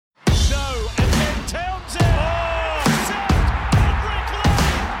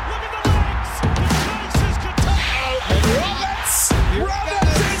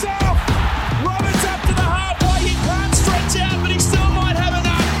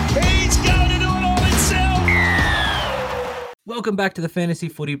Welcome back to the Fantasy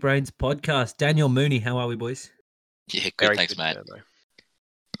Footy Brains podcast. Daniel Mooney, how are we, boys? Yeah, good. Very Thanks, good, mate. Jono.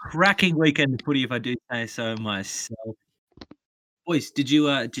 Cracking weekend of footy, if I do say so myself. Boys, did you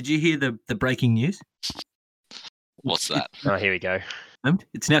hear the breaking news? What's that? Oh, here we go.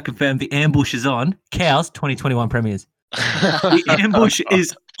 It's now confirmed the ambush is on. Cows 2021 premiers. The ambush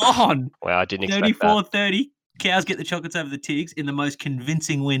is on. Well, I didn't expect that. 34-30. Cows get the chocolates over the Tigs in the most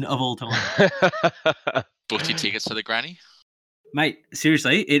convincing win of all time. Booked your tickets for the granny? Mate,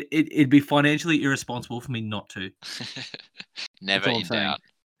 seriously, it'd be financially irresponsible for me not to. Never That's all in I'm saying. doubt.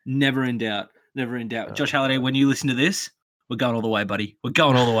 Never in doubt. Never in doubt. Oh, Josh Halliday, when you listen to this, we're going all the way, buddy. We're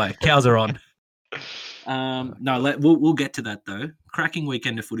going all the way. Cows are on. We'll get to that though. Cracking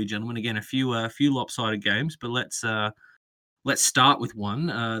weekend of footy, gentlemen. Again, a few lopsided games, but let's start with one.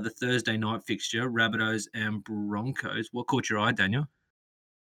 The Thursday night fixture: Rabbitohs and Broncos. What caught your eye, Daniel?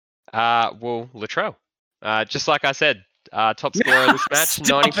 Well, Latrell. Just like I said, top scorer of this match,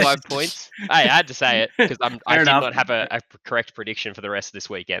 Stop 95 it. points. Hey, I had to say it because I did enough. not have a correct prediction for the rest of this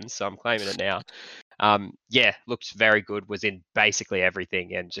weekend, so I'm claiming it now. Yeah, looked very good. Was in basically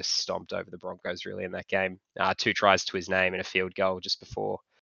everything and just stomped over the Broncos really in that game. 2 tries to his name and a field goal just before.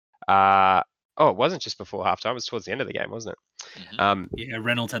 It wasn't just before halftime. It was towards the end of the game, wasn't it? Mhm. Yeah,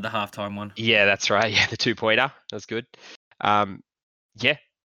 Reynolds had the halftime one. Yeah, that's right. Yeah, the 2-pointer. That was good. Yeah,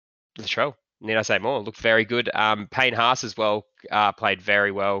 Latrell. Need I say more? Looked very good. Payne Haas as well played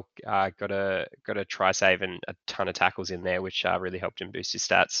very well. Got a try save and a ton of tackles in there, which really helped him boost his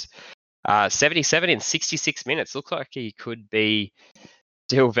stats. 77 in 66 minutes. Looks like he could be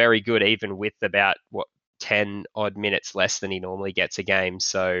still very good, even with about 10 odd minutes less than he normally gets a game.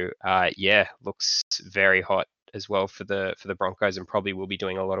 So yeah, looks very hot as well for the Broncos, and probably will be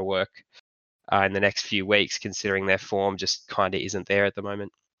doing a lot of work in the next few weeks, considering their form just kind of isn't there at the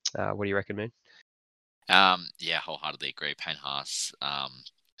moment. What do you reckon, Moon? Yeah, wholeheartedly agree. Payne Haas,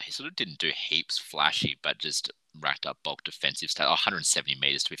 he sort of didn't do heaps flashy, but just racked up bulk defensive stats. 170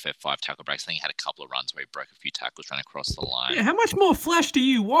 meters, to be fair, 5 tackle breaks. I think he had a couple of runs where he broke a few tackles, ran across the line. Yeah, how much more flash do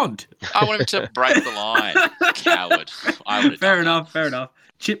you want? I want him to break the line. Coward. I would have Fair done enough. Fair enough.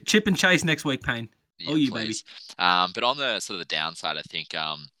 Chip and chase next week, Payne. Yeah, Oh, you please. But on the sort of the downside, I think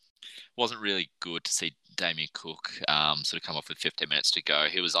wasn't really good to see Damien Cook sort of come off with 15 minutes to go.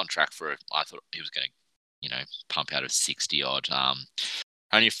 He was on track for I thought he was going to, pump out of 60 odd.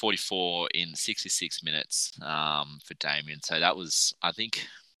 Only 44 in 66 minutes for Damien. So that was, I think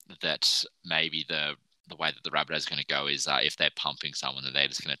that maybe the way that the Rabbitohs are going to go is if they're pumping someone, then they're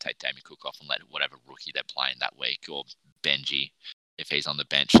just going to take Damien Cook off and let whatever rookie they're playing that week, or Benji, if he's on the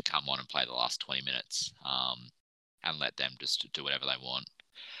bench, come on and play the last 20 minutes and let them just do whatever they want.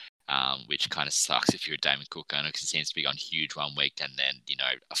 Which kind of sucks if you're a Damien Cook owner, because he seems to be on huge one week and then,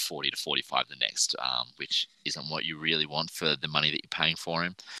 a 40 to 45 the next, which isn't what you really want for the money that you're paying for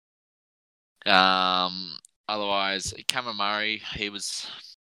him. Otherwise, Cameron Murray, he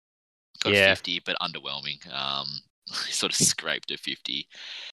got 50, but underwhelming. He sort of scraped a 50.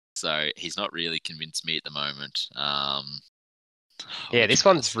 So he's not really convinced me at the moment. Yeah, this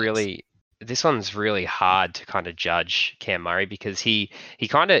one's really hard to kind of judge Cam Murray, because he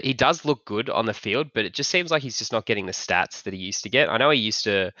does look good on the field, but it just seems like he's just not getting the stats that he used to get. I know he used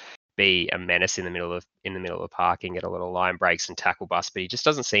to be a menace in the middle of the park and get a lot of line breaks and tackle busts, but he just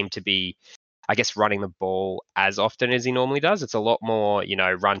doesn't seem to be, I guess, running the ball as often as he normally does. It's a lot more,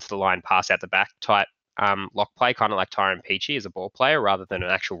 run to the line, pass out the back type lock play, kind of like Tyrone Peachey as a ball player, rather than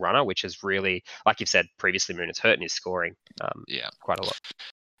an actual runner, which is really, like you've said previously, Moon, it's hurting his scoring quite a lot.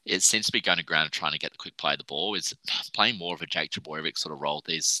 It seems to be going to ground and trying to get the quick play of the ball. Is playing more of a Jake Jabojevic sort of role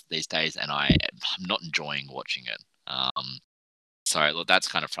these days, and I'm not enjoying watching it. So look, that's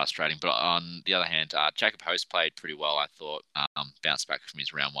kind of frustrating. But on the other hand, Jacob Host played pretty well, I thought. Bounced back from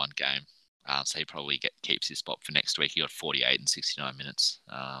his round 1 game. So he probably keeps his spot for next week. He got 48 in 69 minutes,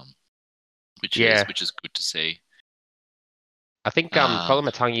 which is good to see. I think Colin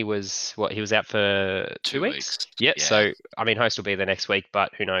Matangi was he was out for 2 weeks? Yeah, so I mean, Host will be there next week,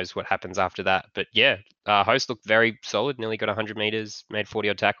 but who knows what happens after that. But yeah, Host looked very solid, nearly got 100 meters, made 40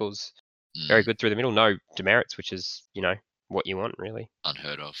 odd tackles, very good through the middle, no demerits, which is, what you want really.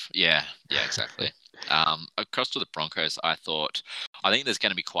 Unheard of. Yeah, exactly. Across to the Broncos, I think there's going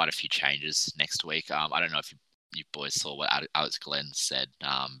to be quite a few changes next week. I don't know if you boys saw what Alex Glenn said,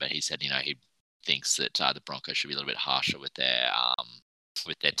 but he said, he thinks that the Broncos should be a little bit harsher with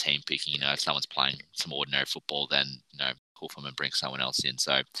their team picking. If someone's playing some ordinary football, then pull from and bring someone else in.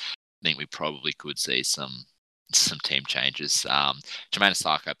 So I think we probably could see some team changes. Jermaine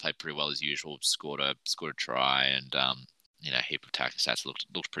Asako played pretty well as usual. Scored a try, and heap of tackle stats.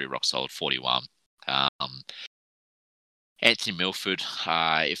 Looked pretty rock solid. 41. Anthony Milford,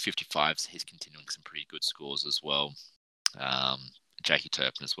 at 55, he's continuing some pretty good scores as well. Jakey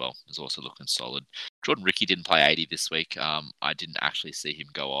Turpin as well is also looking solid. Jordan Ricky didn't play 80 this week. I didn't actually see him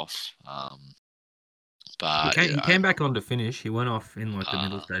go off. But he came back on to finish. He went off in like the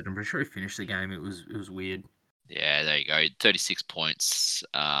middle stage. I'm pretty sure he finished the game. It was weird. Yeah, there you go. 36 points,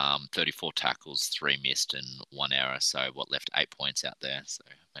 34 tackles, 3 missed and 1 error. So what left 8 points out there? So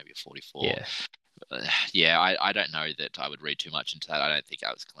maybe a 44. Yeah. I don't know that I would read too much into that. I don't think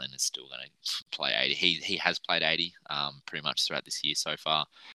Alex Glenn is still going to play 80. He has played 80 pretty much throughout this year so far.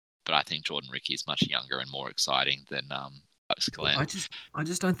 But I think Jordan Ricky is much younger and more exciting than Alex Glenn. I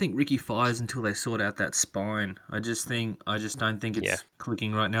just don't think Ricky fires until they sort out that spine. I just don't think it's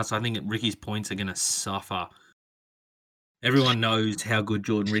clicking right now. So I think Ricky's points are going to suffer. Everyone knows how good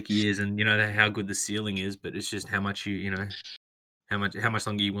Jordan Ricky is, and how good the ceiling is. But it's just how much how much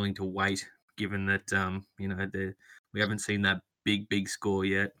longer you're willing to wait, given that we haven't seen that big score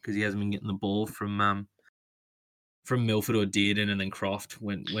yet because he hasn't been getting the ball from Milford or Dearden and then Croft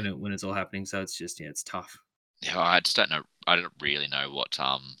when it's all happening. So it's just it's tough. Yeah, I just don't know. I don't really know what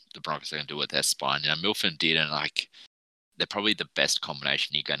the Broncos are going to do with their spine. Milford and Dearden, they're probably the best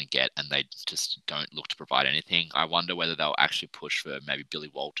combination you're going to get, and they just don't look to provide anything. I wonder whether they'll actually push for maybe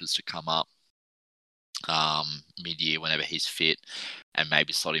Billy Walters to come up mid-year whenever he's fit, and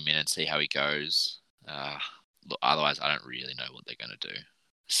maybe slot him in and see how he goes. Look, otherwise, I don't really know what they're going to do.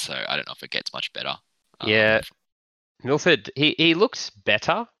 So I don't know if it gets much better. Yeah, Milford, he looked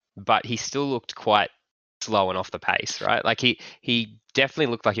better, but he still looked quite slow and off the pace, right? Like he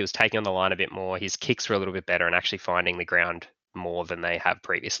definitely looked like he was taking on the line a bit more. His kicks were a little bit better and actually finding the ground more than they have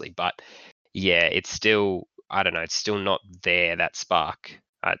previously. But yeah, it's still, I don't know, it's still not there, that spark.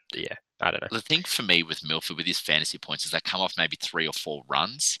 I don't know. The thing for me with Milford, with his fantasy points, is they come off maybe 3 or 4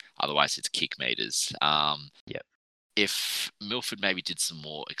 runs. Otherwise, it's kick meters. If Milford maybe did some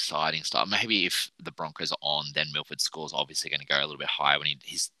more exciting stuff, maybe if the Broncos are on, then Milford's score's obviously going to go a little bit higher when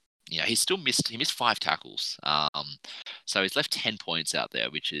he's still missed 5 tackles. So he's left 10 points out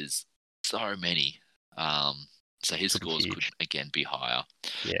there, which is so many. So his scores could again be higher.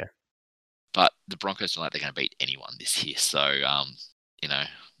 Yeah. But the Broncos don't like they're going to beat anyone this year. So,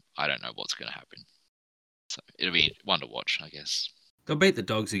 I don't know what's going to happen. So it'll be one to watch, I guess. They'll beat the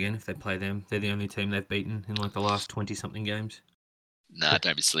Dogs again if they play them. They're the only team they've beaten in like the last 20-something games. Nah,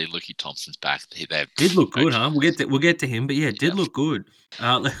 don't be silly. Lukey Thompson's back. Did look good, huh? We'll get to him, but yeah, did look good.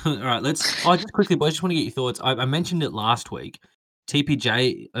 All right, let's. Just quickly, boys. Just want to get your thoughts. I mentioned it last week.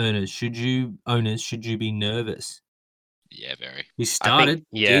 TPJ owners, should you be nervous? Yeah, very. He started.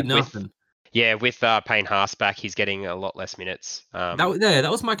 Did nothing. With Payne Haas back, he's getting a lot less minutes. That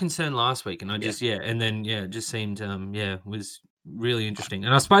was my concern last week, and it just seemed was really interesting.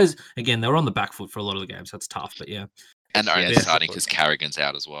 And I suppose again they were on the back foot for a lot of the games, so it's tough. But yeah. And they're only starting because Carrigan's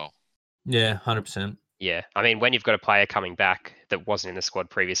out as well. Yeah, 100%. Yeah, I mean, when you've got a player coming back that wasn't in the squad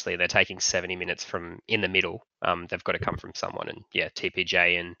previously, they're taking 70 minutes from in the middle. They've got to come from someone, and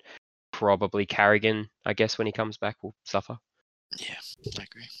TPJ and probably Carrigan, I guess, when he comes back, will suffer. Yeah, I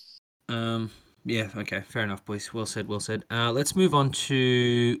agree. Yeah, okay, fair enough, boys. Well said. Let's move on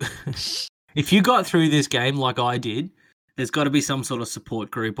to if you got through this game like I did. There's got to be some sort of support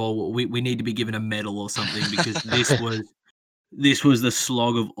group, or we need to be given a medal or something because this was the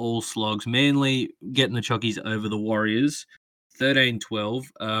slog of all slogs. Manly getting the Chockies over the Warriors,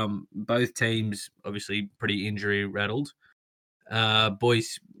 13-12. Both teams obviously pretty injury rattled.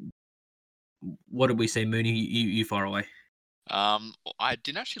 Boys, what did we see? Mooney, you far away. I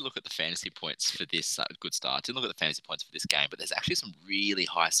didn't actually look at the fantasy points for this. Good start. I didn't look at the fantasy points for this game, but there's actually some really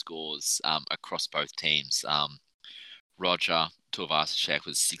high scores across both teams. Roger Tuivasa-Sheck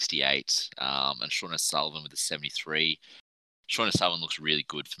was 68, and Sean O'Sullivan with a 73. Sean O'Sullivan looks really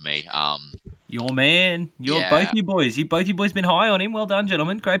good for me. Your man, both you boys. Both you boys been high on him. Well done,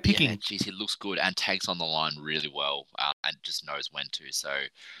 gentlemen. Great picking. Yeah, geez, he looks good and takes on the line really well, and just knows when to. So,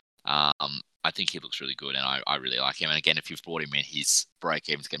 I think he looks really good, and I really like him. And again, if you've brought him in, his break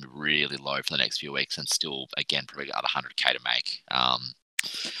even is going to be really low for the next few weeks, and still, again, probably got 100K to make.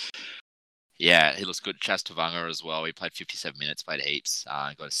 Yeah, he looks good. Chaz Tavanga as well. He played 57 minutes, played heaps,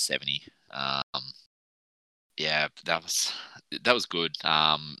 got a 70. Yeah, that was good.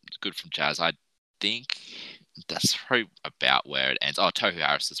 Good from Chaz. I think that's probably about where it ends. Oh, Tohu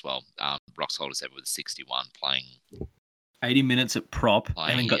Harris as well. Rock solid as ever with 61, playing 80 minutes at prop,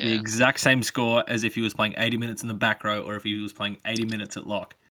 and then got the exact same score as if he was playing 80 minutes in the back row or if he was playing 80 minutes at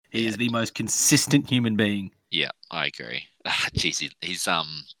lock. He is the most consistent human being. Yeah, I agree. Jeez, he's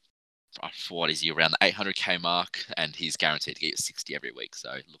what is he, around the 800K mark, and he's guaranteed to get 60 every week,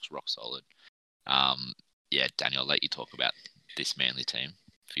 so it looks rock solid. yeah, Daniel, I'll let you talk about this Manly team.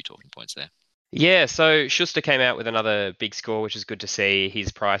 A few talking points there. Yeah, so Schuster came out with another big score, which is good to see.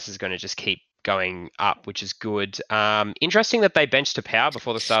 His price is going to just keep going up, which is good. Interesting that they benched to Power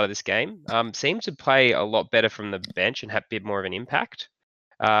before the start of this game. Seemed to play a lot better from the bench and have a bit more of an impact,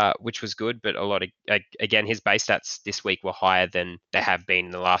 which was good. But again, his base stats this week were higher than they have been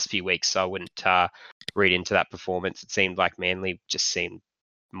in the last few weeks. So I wouldn't read into that performance. It seemed like Manly just seemed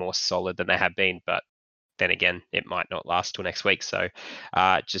more solid than they have been, but then again, it might not last till next week. So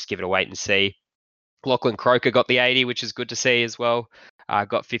just give it a wait and see. Lachlan Croker got the 80, which is good to see as well.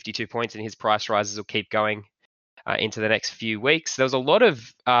 Got 52 points, and his price rises will keep going into the next few weeks. There was a lot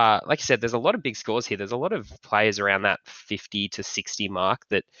of, like I said, there's a lot of big scores here. There's a lot of players around that 50 to 60 mark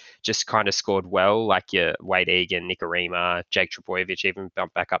that just kind of scored well, like your Wade Egan, Nikorima, Jake Trbojevic even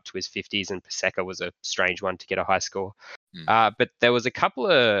bumped back up to his 50s, and Paseka was a strange one to get a high score. But there was a couple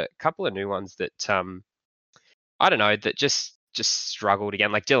of new ones that I don't know, that just struggled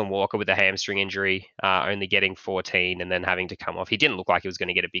again. Like Dylan Walker with a hamstring injury, only getting 14 and then having to come off. He didn't look like he was going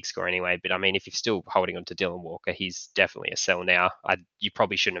to get a big score anyway. But I mean, if you're still holding on to Dylan Walker, he's definitely a sell now. You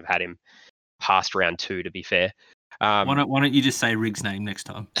probably shouldn't have had him past round 2, to be fair. Why don't you just say Riggs' name next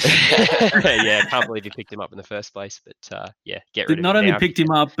time? Yeah, I can't believe you picked him up in the first place. But yeah, get rid of him. Not only picked him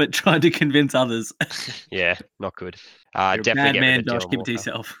up, but tried to convince others. Yeah, not good. You're definitely a bad get man, rid of Josh. Dylan Keep it to Walker.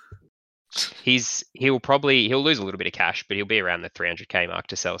 yourself. He'll lose a little bit of cash, but he'll be around the 300k mark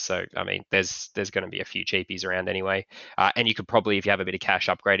to sell. So I mean, there's going to be a few cheapies around anyway. And you could probably, if you have a bit of cash,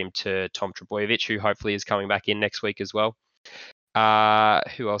 upgrade him to Tom Trbojevic, who hopefully is coming back in next week as well.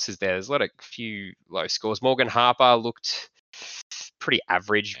 Who else is there? There's a few low scores. Morgan Harper looked pretty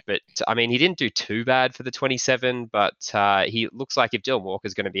average, but I mean, he didn't do too bad for the 27, but he looks like if Dylan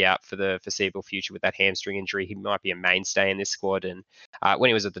Walker's going to be out for the foreseeable future with that hamstring injury, he might be a mainstay in this squad. And when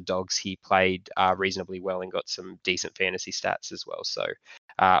he was at the Dogs, he played reasonably well and got some decent fantasy stats as well. So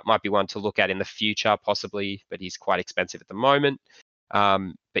might be one to look at in the future, possibly, but he's quite expensive at the moment.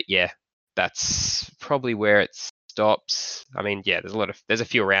 But yeah, that's probably where it stops. I mean, yeah, there's a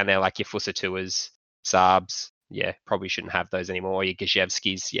few around there, like your Fusatuas, Saabs. Yeah, probably shouldn't have those anymore. Your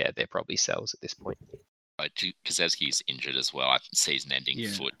Gajewskis, yeah, they're probably sells at this point. Gajewski's injured as well. Season-ending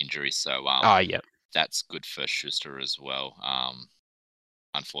foot injury, so yeah, that's good for Schuster as well.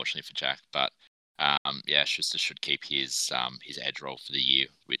 Unfortunately for Jack, but yeah, Schuster should keep his edge roll for the year,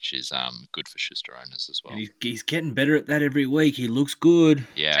 which is good for Schuster owners as well. He's getting better at that every week. He looks good.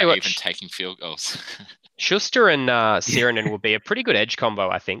 Yeah, even taking field goals. Schuster and Sirenen will be a pretty good edge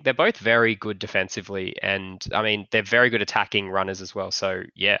combo, I think. They're both very good defensively, and I mean, they're very good attacking runners as well. So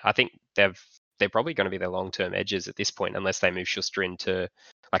yeah, I think they're probably going to be their long-term edges at this point, unless they move Schuster into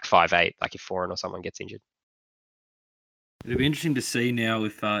like 5'8", like if Foran or someone gets injured. It'll be interesting to see now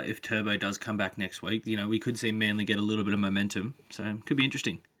if Turbo does come back next week. You know, we could see Manly get a little bit of momentum, so it could be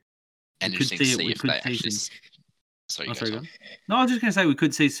interesting. And interesting to see if they actually. Sorry, No, I was just going to say we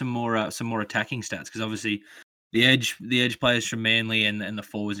could see some more attacking stats, because obviously the edge players from Manly and the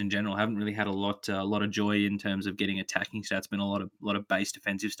forwards in general haven't really had a lot of joy in terms of getting attacking stats. Been a lot of base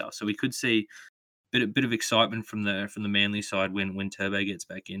defensive stuff, so we could see a bit of excitement from the Manly side when Turbo gets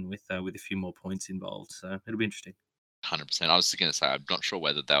back in with a few more points involved. So it'll be interesting. 100%. I was just going to say I'm not sure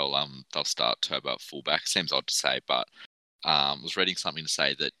whether they'll start Turbo at fullback. Seems odd to say, but I was reading something to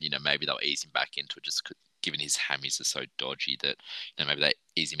say that maybe they'll ease him back into it, just given his hammies are so dodgy that maybe they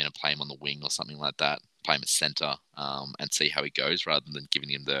ease him in and play him on the wing or something like that, play him at centre, and see how he goes rather than giving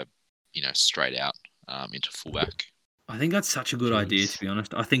him the straight out into fullback. I think that's such a good idea, to be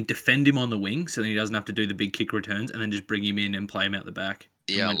honest. I think defend him on the wing so that he doesn't have to do the big kick returns, and then just bring him in and play him out the back.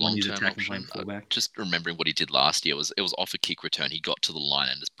 Yeah, long-term option. Just remembering what he did last year, it was off a kick return. He got to the line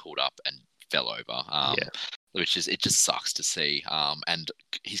and just pulled up and fell over. Which is, it just sucks to see. And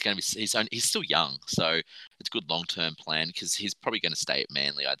he's going to be he's still young, so it's a good long-term plan because he's probably going to stay at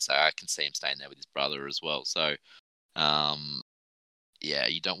Manly. I'd say I can see him staying there with his brother as well. So, yeah,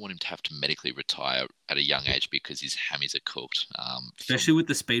 you don't want him to have to medically retire at a young age because his hammies are cooked. Especially with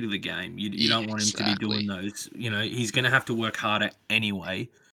the speed of the game, you don't want him to be doing those. He's going to have to work harder anyway.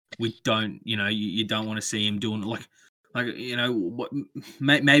 You don't want to see him doing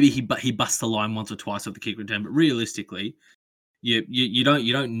maybe he busts the line once or twice off the kick return, but realistically, you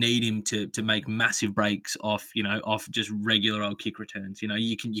don't need him to make massive breaks off just regular old kick returns.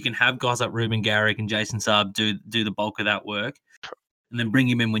 You can have guys like Ruben Garrick and Jason Saab do the bulk of that work, and then bring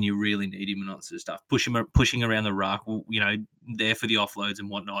him in when you really need him and all that sort of stuff. Pushing around the ruck, there for the offloads and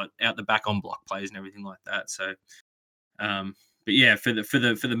whatnot, out the back on block plays and everything like that. So, but yeah, for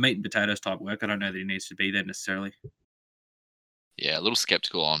the meat and potatoes type work, I don't know that he needs to be there necessarily. Yeah, a little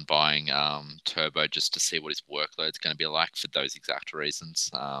skeptical on buying Turbo just to see what his workload's going to be like for those exact reasons.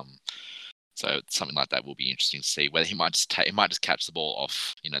 So something like that will be interesting to see whether he might just catch the ball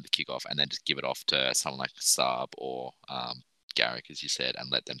off, the kickoff, and then just give it off to someone like Saab or Garrick, as you said,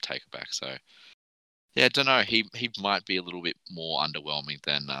 and let them take it back. So yeah, I don't know. He might be a little bit more underwhelming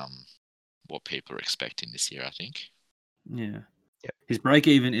than what people are expecting this year, I think. Yeah. Yep. His break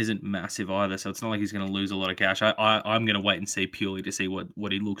even isn't massive either, so it's not like he's going to lose a lot of cash. I'm going to wait and see purely to see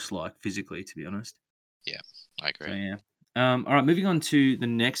what he looks like physically, to be honest. Yeah, I agree. So yeah. All right, moving on to the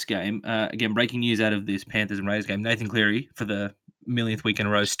next game. Again, breaking news out of this Panthers and Raiders game. Nathan Cleary, for the millionth week in a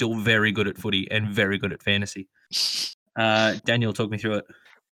row, still very good at footy and very good at fantasy. Daniel, talk me through it.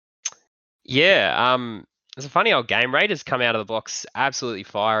 Yeah, it's a funny old game. Raiders come out of the blocks absolutely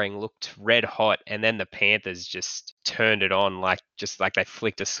firing, looked red hot, and then the Panthers just turned it on like they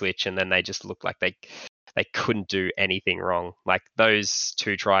flicked a switch, and then they just looked like they couldn't do anything wrong. Like those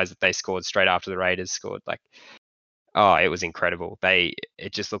 2 tries that they scored straight after the Raiders scored, it was incredible.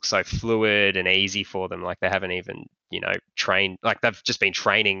 It just looks so fluid and easy for them. Like they haven't even, trained. Like they've just been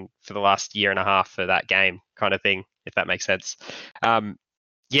training for the last year and a half for that game, kind of thing, if that makes sense.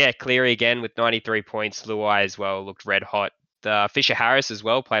 Yeah, Cleary again with 93 points. Luai as well looked red hot. Fisher Harris as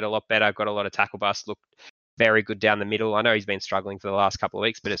well played a lot better. Got a lot of tackle bust. Looked very good down the middle. I know he's been struggling for the last couple of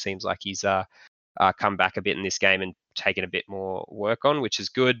weeks, but it seems like he's come back a bit in this game and taken a bit more work on, which is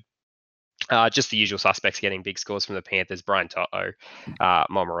good. Just the usual suspects getting big scores from the Panthers. Brian Toto,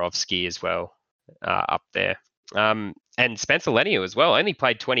 Momirovski as well up there. And Spencer Leniu as well. Only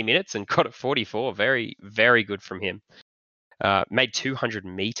played 20 minutes and got it 44. Very, very good from him. Made 200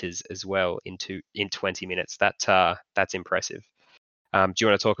 meters as well in 20 minutes. That's impressive. Do you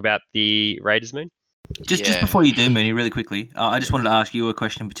want to talk about the Raiders, Moon? Just before you do, Mooney, really quickly, I just wanted to ask you a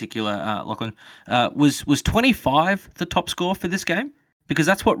question in particular, Lachlan. Was 25 the top score for this game? Because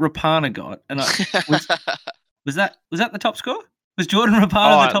that's what Rapana got, and was that the top score? Was Jordan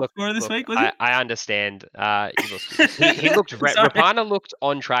Rapana the top scorer this week? Was it? I understand. He looked. Rapana looked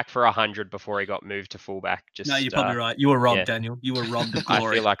on track for 100 before he got moved to fullback. No, you're probably right. You were robbed, Daniel. You were robbed of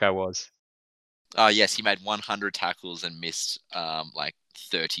glory. I feel like I was. Yes, he made 100 tackles and missed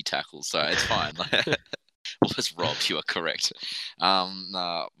 30 tackles, so it's fine. Was robbed. You are correct.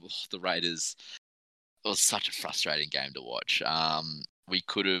 The Raiders. It was such a frustrating game to watch. We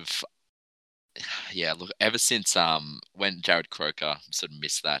could have. Yeah, look, ever since when Jared Croker sort of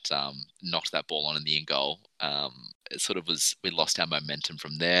missed that, knocked that ball on in the in goal, it sort of was, we lost our momentum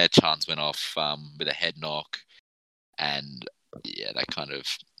from there. Chance went off with a head knock, and yeah,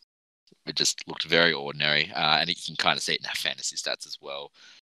 it just looked very ordinary. And you can kind of see it in our fantasy stats as well.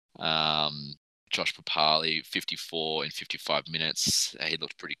 Josh Papali, 54 in 55 minutes. He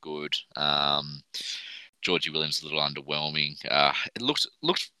looked pretty good. Georgie Williams a little underwhelming. It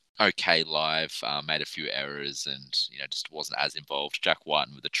looked okay live, made a few errors and just wasn't as involved. Jack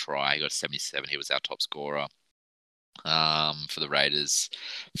Whiten with a try, he got 77. He was our top scorer for the Raiders.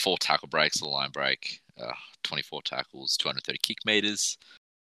 4 tackle breaks, the line break, 24 tackles, 230 kick meters.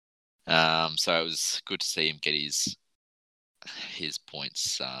 So it was good to see him get his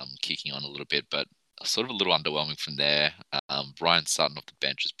points kicking on a little bit, but sort of a little underwhelming from there. Brian Sutton off the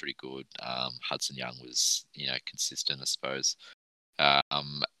bench was pretty good. Hudson Young was consistent, I suppose.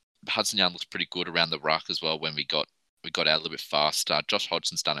 Hudson Young looks pretty good around the ruck as well when we got out a little bit faster. Josh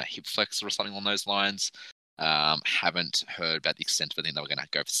Hodgson's done a hip flexor or something along those lines. Haven't heard about the extent of it. I think they were going to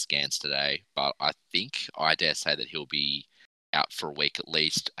go for scans today, but I dare say that he'll be out for a week at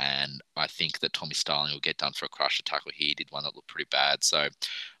least, and I think that Tommy Starling will get done for a crusher tackle. He did one that looked pretty bad, so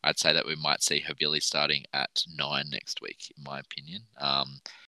I'd say that we might see Havili starting at 9 next week, in my opinion,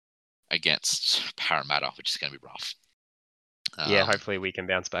 against Parramatta, which is going to be rough. Yeah, hopefully we can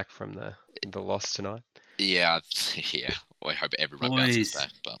bounce back from the loss tonight. Yeah. Well, I hope everyone bounces back.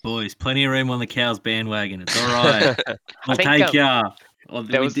 But... Boys, plenty of room on the Cows bandwagon. It's all right. We'll take ya.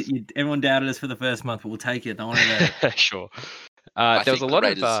 Everyone doubted us for the first month, but we'll take it. Don't worry about it. Sure. There was a lot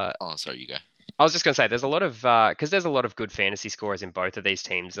of... sorry, you go. I was just going to say, there's a lot of... Because there's a lot of good fantasy scores in both of these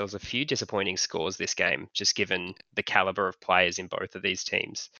teams. There was a few disappointing scores this game, just given the caliber of players in both of these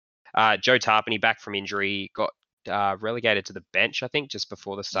teams. Joe Tarpany, back from injury, got relegated to the bench, I think, just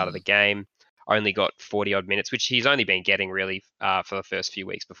before the start of the game. Only got 40-odd minutes, which he's only been getting really for the first few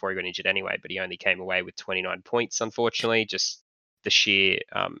weeks before he got injured anyway, but he only came away with 29 points, unfortunately. Just the sheer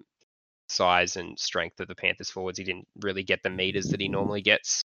size and strength of the Panthers forwards. He didn't really get the meters that he normally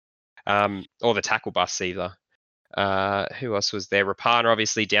gets, or the tackle busts either. Who else was there? Rapana,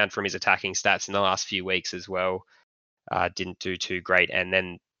 obviously, down from his attacking stats in the last few weeks as well. Didn't do too great. And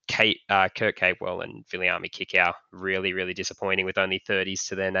then Kurt Capewell and Viliami Kikau really, really disappointing with only 30s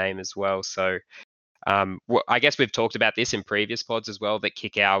to their name as well. So I guess we've talked about this in previous pods as well, that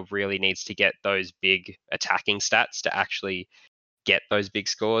Kikau really needs to get those big attacking stats to actually get those big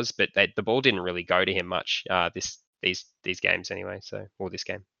scores, but the ball didn't really go to him much these games anyway. So, or this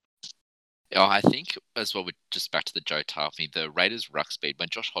game. Oh, I think as well, we're just back to the Joe Tarpney, the Raiders ruck speed, when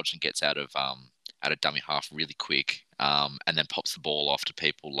Josh Hodgson gets out of dummy half really quick, and then pops the ball off to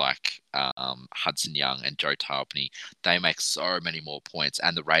people like Hudson Young and Joe Tarpney, they make so many more points,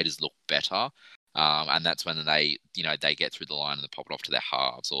 and the Raiders look better. And that's when they get through the line and they pop it off to their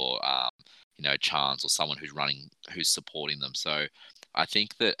halves, or Chance or someone who's supporting them. So I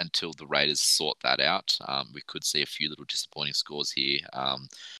think that until the Raiders sort that out, we could see a few little disappointing scores here.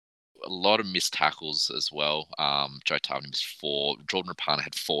 A lot of missed tackles as well. Joe Tarpney missed 4. Jordan Rapana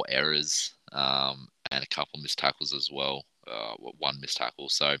had 4 errors and a couple missed tackles as well. 1 missed tackle.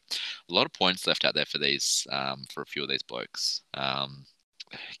 So a lot of points left out there for these for a few of these blokes.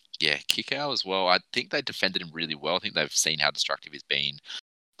 Kikau as well. I think they defended him really well. I think they've seen how destructive he's been.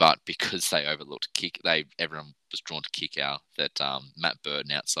 But because they overlooked everyone was drawn to Kikau, that Matt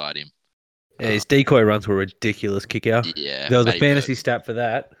Burton outside him. Yeah, his decoy runs were ridiculous, Kikau. Yeah. There was a fantasy stat for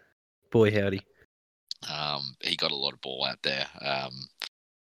that. Boy, howdy. He got a lot of ball out there.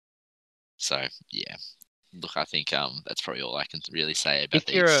 So, yeah. Look, I think that's probably all I can really say about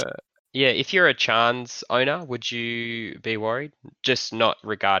these. If you're a Chance owner, would you be worried? Just not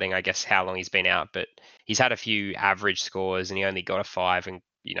regarding, I guess, how long he's been out, but he's had a few average scores and he only got a 5 and,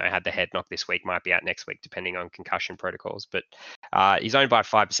 had the head knock this week, might be out next week, depending on concussion protocols. But he's owned by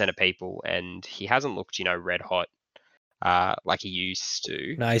 5% of people and he hasn't looked, red hot like he used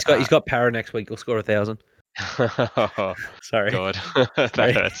to. No, he's got para next week. He'll score 1,000. Oh, sorry. God,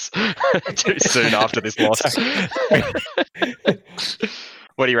 that hurts. Too soon after this loss.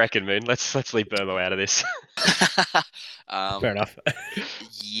 What do you reckon, Moon? Let's leave Burmo out of this. Fair enough.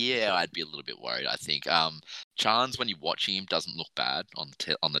 Yeah, I'd be a little bit worried. I think Chance, when you watch him, doesn't look bad on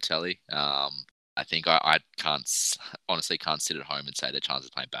the telly. I think I can't sit at home and say that Chance is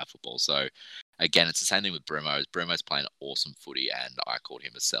playing bad football. So again, it's the same thing with Brumo. Brumo's playing awesome footy, and I called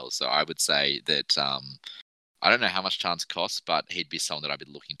him a sell. So I would say that I don't know how much Chance costs, but he'd be someone that I'd be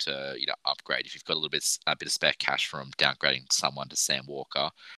looking to upgrade. If you've got a bit of spare cash from downgrading someone to Sam Walker,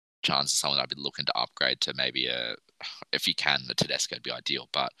 Chance is someone that I'd be looking to upgrade to maybe if you can, the Tedesco would be ideal.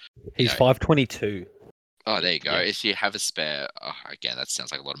 But he's 522. Oh, there you go. Yeah. If you have a spare, again, that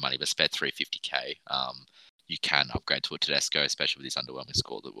sounds like a lot of money, but spare 350k, you can upgrade to a Tedesco, especially with this underwhelming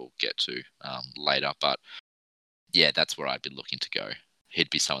score that we'll get to later. But yeah, that's where I'd be looking to go. He'd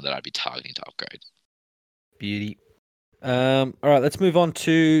be someone that I'd be targeting to upgrade. Beauty. All right, let's move on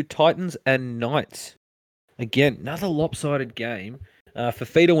to Titans and Knights. Again, another lopsided game.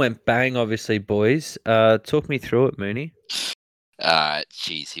 Fafita went bang, obviously, boys. Talk me through it, Mooney.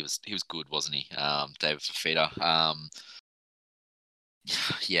 He was good, wasn't he? David Fafita.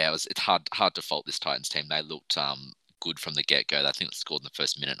 Yeah, it's hard to fault this Titans team. They looked good from the get go. I think they scored in the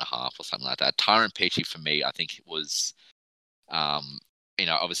first minute and a half or something like that. Tyrone Peachey, for me, I think it was,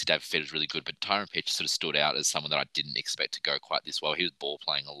 obviously David Fafita is really good, but Tyrone Peachey sort of stood out as someone that I didn't expect to go quite this well. He was ball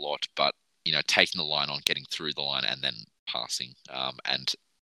playing a lot, but taking the line on, getting through the line, and then passing, and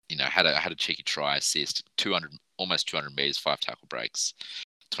had a cheeky try assist, almost 200 meters, 5 tackle breaks,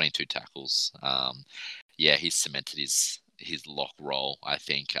 22 tackles. He's cemented his lock role, I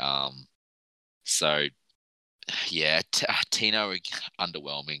think. Tino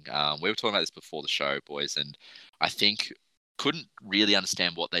underwhelming. We were talking about this before the show, boys, and I think couldn't really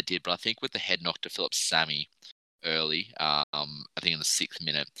understand what they did, but I think with the head knock to Philip Sammy early, I think in the 6th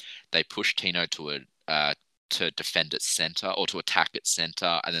minute, they pushed Tino to defend at centre or to attack at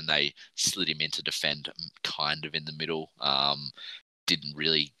centre, and then they slid him in to defend kind of in the middle. Didn't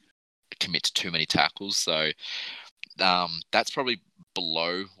really commit to too many tackles, so that's probably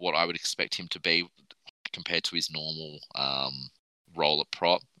below what I would expect him to be compared to his normal role at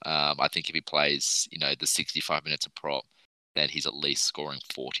prop. I think if he plays, the 65 minutes of prop, then he's at least scoring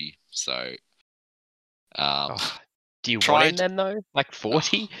 40. So, do you want him then though? Like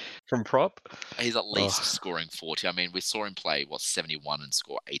 40 from prop? He's at least scoring 40. I mean, we saw him play 71 and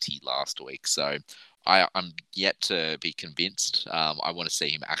score 80 last week. So I'm yet to be convinced. I want to see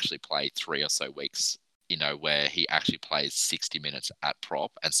him actually play 3 or so weeks, where he actually plays 60 minutes at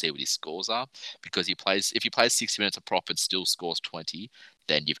prop and see what his scores are. Because if he plays 60 minutes at prop and still scores 20,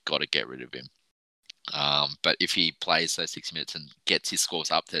 then you've got to get rid of him. But if he plays those 60 minutes and gets his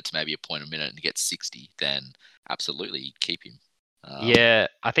scores up there to maybe a point a minute and gets 60, then absolutely keep him. I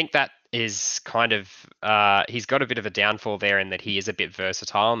think that is kind of he's got a bit of a downfall there in that he is a bit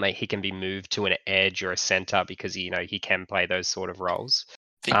versatile and he can be moved to an edge or a center because he can play those sort of roles.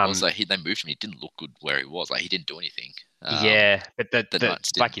 I think also they moved him. He didn't look good where he was. Like he didn't do anything. Yeah, but the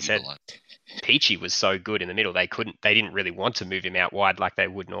Knights like you didn't said, utilize- Peachy was so good in the middle. They didn't really want to move him out wide like they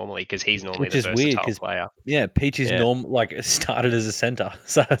would normally because he's normally Which the is weird, versatile 'cause- player. Yeah, Peach is Yeah. started as a center,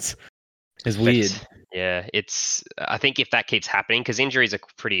 so it's But, weird. yeah, I think if that keeps happening, because injuries are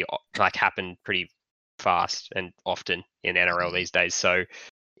happen pretty fast and often in NRL these days. So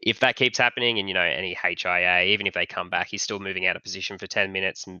if that keeps happening and any HIA, even if they come back, he's still moving out of position for 10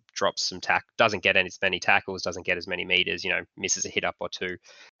 minutes and drops some doesn't get as many tackles, doesn't get as many meters, misses a hit up or two.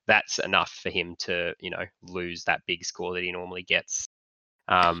 That's enough for him to, lose that big score that he normally gets.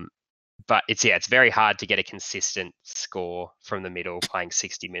 But it's very hard to get a consistent score from the middle playing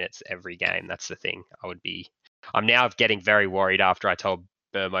 60 minutes every game. That's the thing. I'm now getting very worried after I told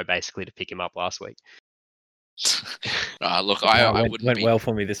Burmo basically to pick him up last week. Look, No, I it wouldn't went be. well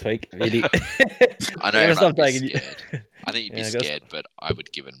for me this week. I know Gotta everyone stop would be taking you- scared. I think you'd be Yeah, I guess- scared, but I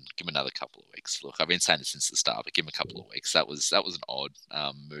would give him another couple of weeks. Look, I've been saying this since the start, but give him a couple of weeks. That was an odd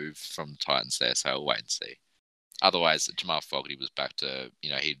move from Titans there, so we'll wait and see. Otherwise, Jamal Fogarty was back to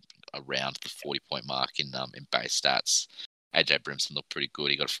he around the 40-point mark in base stats. AJ Brimson looked pretty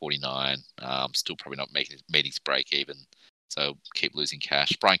good. He got a 49. Still probably not meeting his break even. So keep losing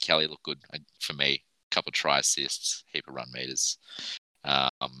cash. Brian Kelly looked good for me. Couple of try assists, heap of run meters,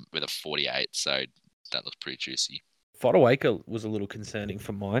 with a 48. So that looked pretty juicy. Fodawaker was a little concerning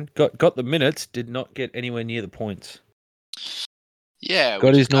for mine. Got the minutes, did not get anywhere near the points. Yeah, Got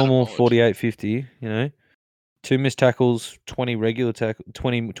which his is kind of normal odd. 48-50, 2 missed tackles, 20 regular tackles,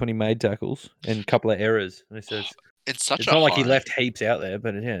 20 made tackles, and a couple of errors. And so It's such it's a not like he high- left heaps out there,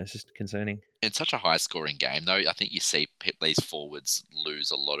 but yeah, it's just concerning. It's such a high-scoring game, though. I think you see these forwards lose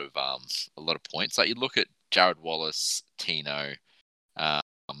a lot of points. Like you look at Jared Wallace, Tino,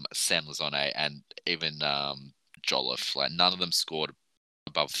 Sam Lazone, and even Jolliffe. Like none of them scored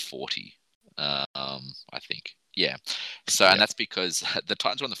above 40. I think. Yeah. So and that's because the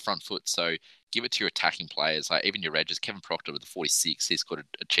Titans are on the front foot. So give it to your attacking players. Like even your edges. Kevin Proctor with the 46. He scored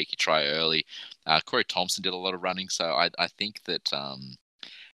a cheeky try early. Corey Thompson did a lot of running. So I think that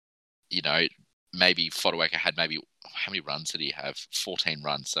maybe Fodawaker had how many runs did he have? 14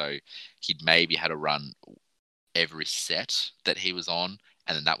 runs. So he'd maybe had a run every set that he was on,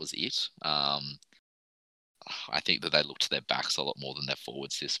 and then that was it. I think that they looked to their backs a lot more than their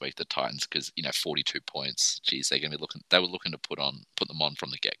forwards this week, the Titans, because 42 points. Geez, they're going to be looking. They were looking to put them on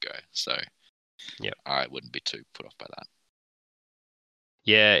from the get go. So, Yep. I wouldn't be too put off by that.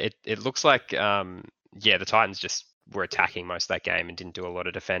 Yeah, it looks like the Titans just were attacking most of that game and didn't do a lot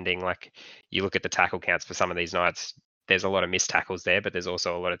of defending. Like you look at the tackle counts for some of these nights, there's a lot of missed tackles there, but there's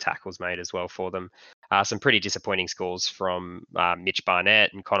also a lot of tackles made as well for them. Some pretty disappointing scores from Mitch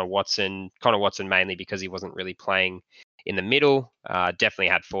Barnett and Connor Watson. Connor Watson mainly because he wasn't really playing in the middle. Definitely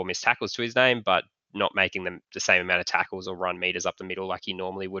had 4 missed tackles to his name, but not making them the same amount of tackles or run meters up the middle like he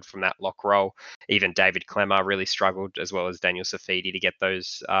normally would from that lock roll. Even David Clemmer really struggled, as well as Daniel Safidi, to get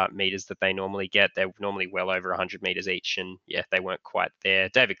those meters that they normally get. They're normally well over 100 meters each, and yeah, they weren't quite there.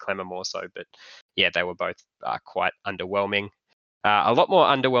 David Clemmer more so, but yeah, they were both quite underwhelming. A lot more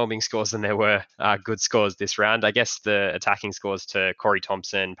underwhelming scores than there were good scores this round. I guess the attacking scores to Corey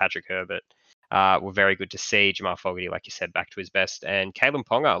Thompson, Patrick Herbert were very good to see. Jamal Fogarty, like you said, back to his best. And Kalen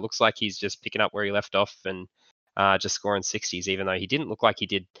Ponga looks like he's just picking up where he left off and just scoring 60s, even though he didn't look like he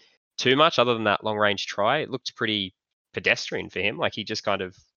did too much other than that long-range try. It looked pretty pedestrian for him. Like he just kind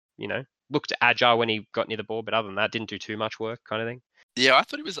of, looked agile when he got near the ball, but other than that, didn't do too much work kind of thing. Yeah, I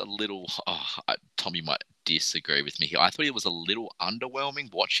thought it was a little. Tommy might disagree with me here. I thought it was a little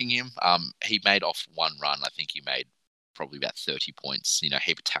underwhelming watching him. He made off one run. I think he made probably about 30 points. Heap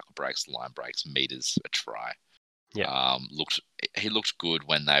of tackle breaks, line breaks, meters, a try. Yeah. He looked good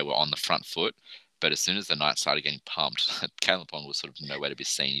when they were on the front foot, but as soon as the Knights started getting pumped, Kalen Ponga was sort of nowhere to be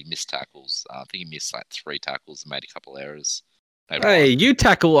seen. He missed tackles. I think he missed like 3 tackles and made a couple errors. Hey, you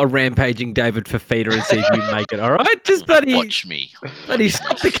tackle a rampaging David Fafita and see if you make it, all right? Just bloody Watch me.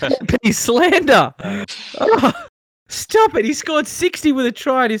 stop the KP slander. Oh, stop it. He scored 60 with a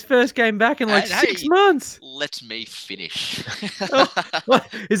try in his first game back in like Hey, 6 months. Let me finish. What?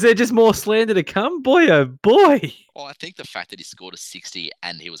 Is there just more slander to come? Boy, oh boy. Well, I think the fact that he scored a 60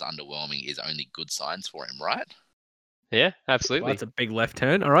 and he was underwhelming is only good signs for him, right? Yeah, Well, absolutely. that's a big left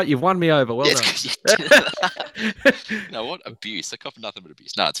turn. All right, you've won me over. Well Yes, done. 'cause you did. You know what? Abuse. I cop nothing but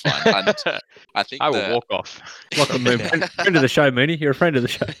abuse. No, it's fine. And I think I will walk off. Welcome, Moon. Friend of the show, Mooney. You're a friend of the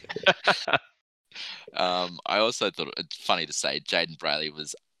show. I also thought it's funny to say Jaden Brayley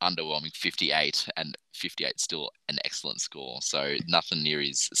was underwhelming 58, and 58 still an excellent score. So nothing near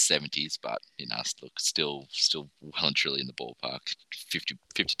his 70s, but look, still well and truly in the ballpark. 50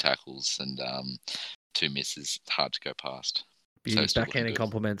 tackles and 2 misses, hard to go past. Beauty. still looking Backhanded good.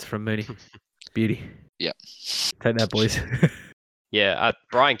 compliments from Mooney. Beauty. Yep. Take that, boys. Yeah,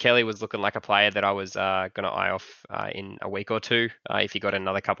 Brian Kelly was looking like a player that I was going to eye off in a week or two if he got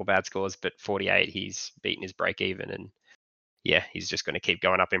another couple bad scores. But 48, he's beaten his break even, and yeah, he's just going to keep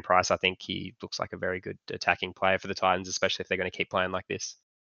going up in price. I think he looks like a very good attacking player for the Titans, especially if they're going to keep playing like this.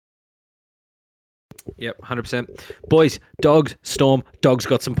 Yep, 100%. Boys, Dogs, Storm. Dogs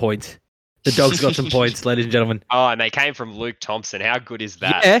got some points. The Dogs got some points, ladies and gentlemen. Oh, and they came from Luke Thompson. How good is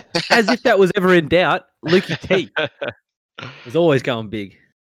that? Yeah, as if that was ever in doubt. Lukey T was always going big.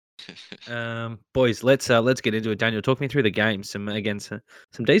 Boys, let's get into it. Daniel, talk me through the game. Some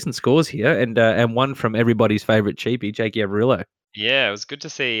decent scores here, and one from everybody's favorite cheapie, Jakey Averillo. Yeah, it was good to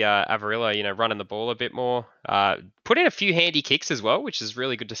see Averillo, running the ball a bit more. Put in a few handy kicks as well, which is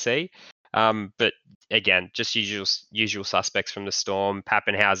really good to see. But again, just usual suspects from the Storm.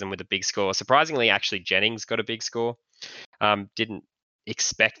 Pappenhausen with a big score. Surprisingly, actually, Jennings got a big score. Didn't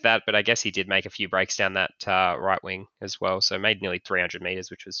expect that, but I guess he did make a few breaks down that right wing as well. So made nearly 300 meters,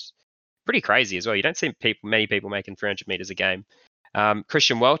 which was pretty crazy as well. You don't see many people making 300 meters a game.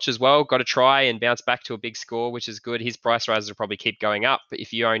 Christian Welch as well got a try and bounced back to a big score, which is good. His price rises will probably keep going up, but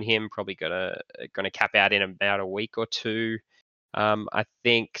if you own him, probably gonna cap out in about a week or two. I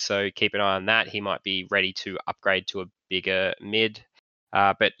think so. Keep an eye on that. He might be ready to upgrade to a bigger mid.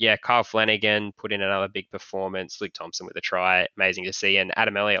 But yeah, Kyle Flanagan put in another big performance. Luke Thompson with a try, amazing to see. And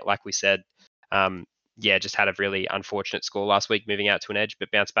Adam Elliott, like we said, just had a really unfortunate score last week, moving out to an edge,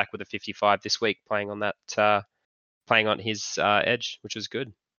 but bounced back with a 55 this week, playing on his edge, which was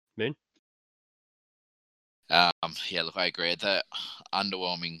good. Moon. Look, I agree. The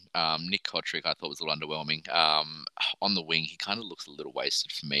underwhelming Nick Kotrick, I thought was a little underwhelming. On the wing, he kind of looks a little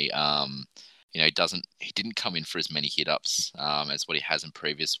wasted for me. He didn't come in for as many hit ups as what he has in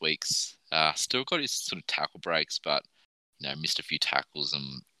previous weeks. Still got his sort of tackle breaks, but missed a few tackles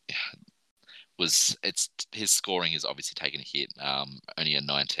and his scoring is obviously taking a hit. Only a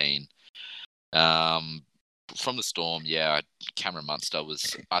 19. From the Storm, Cameron Munster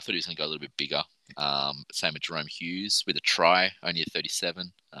I thought he was going to go a little bit bigger. Same with Jerome Hughes with a try, only a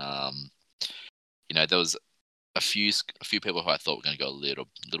 37. There was a few people who I thought were going to go a little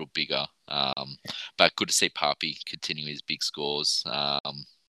bigger. But good to see Papi continue his big scores.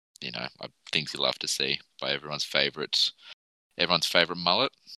 Things you love to see by everyone's favorite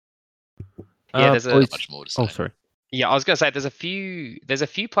mullet. There's not much more to say. Oh, sorry. Yeah, I was going to say there's a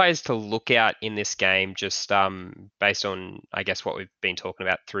few players to look out in this game, just based on I guess what we've been talking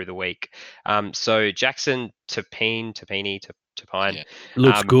about through the week. So Jackson Tapine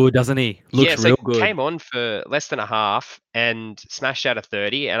looks good, doesn't he? Looks real good. Came on for less than a half and smashed out a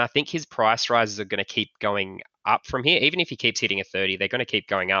 30, and I think his price rises are going to keep going up from here. Even if he keeps hitting a 30, they're going to keep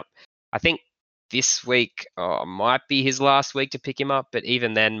going up. I think this week might be his last week to pick him up, but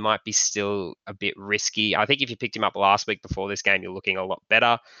even then might be still a bit risky. I think if you picked him up last week before this game, you're looking a lot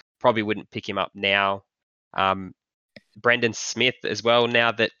better. Probably wouldn't pick him up now. Brendan Smith as well.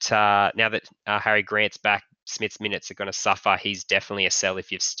 Now that Harry Grant's back, Smith's minutes are going to suffer. He's definitely a sell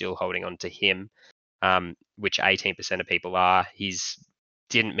if you're still holding on to him, which 18% of people are. He's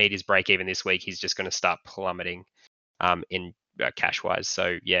didn't meet his break even this week. He's just going to start plummeting in cash wise.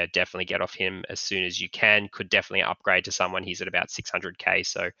 So yeah, definitely get off him as soon as you can. Could definitely upgrade to someone. He's at about 600k,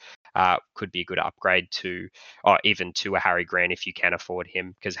 so could be a good upgrade to, or even to a Harry Grant if you can afford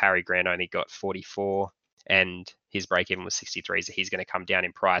him, because Harry Grant only got 44 and his break even was 63, so he's going to come down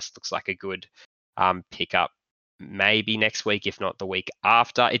in price. Looks like a good pickup maybe next week, if not the week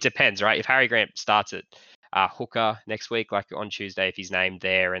after. It depends, right? If Harry Grant starts at hooker next week, like on Tuesday, if he's named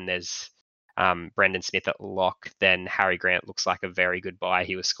there and there's Brendan Smith at lock, then Harry Grant looks like a very good buy.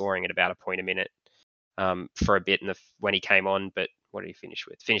 He was scoring at about a point a minute for a bit when he came on, but what did he finish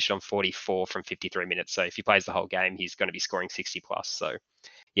with? Finished on 44 from 53 minutes. So if he plays the whole game, he's going to be scoring 60 plus. So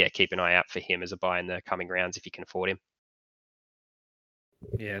yeah, keep an eye out for him as a buy in the coming rounds if you can afford him.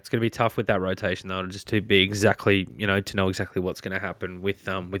 Yeah, it's going to be tough with that rotation though, just to be exactly, to know exactly what's going to happen with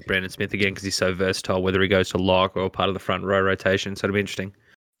Brandon Smith again, because he's so versatile, whether he goes to lock or part of the front row rotation. So it'll be interesting.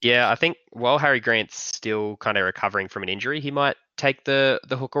 Yeah, I think while Harry Grant's still kind of recovering from an injury, he might take the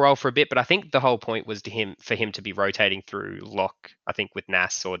hooker role for a bit. But I think the whole point was for him to be rotating through lock, I think, with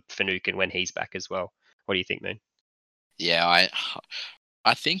Nas or Finucane when he's back as well. What do you think, Moon? Yeah,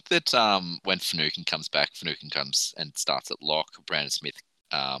 I think that when Finucane comes back, Finucane comes and starts at lock. Brandon Smith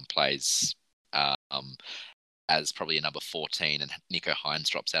plays as probably a number 14, and Nico Hines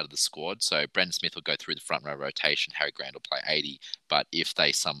drops out of the squad. So Brendan Smith will go through the front row rotation. Harry Grant will play 80. But if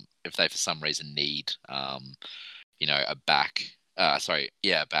they for some reason need a back,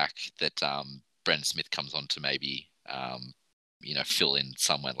 a back that Brendan Smith comes on to maybe fill in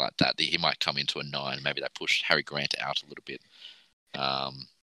somewhere like that, he might come into a 9. Maybe they push Harry Grant out a little bit.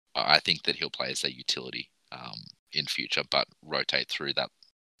 I think that he'll play as a utility in future, but rotate through that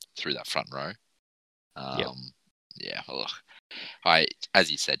front row. Yeah. Well,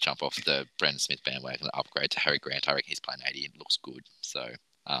 as you said, jump off the Brendan Smith bandwagon and upgrade to Harry Grant. I reckon he's playing 80 and looks good. So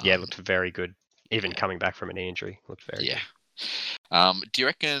it looked very good. Even coming back from a knee injury, looked very good. Do you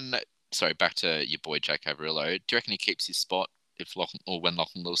reckon? Sorry, back to your boy Jake Averillo. Do you reckon he keeps his spot when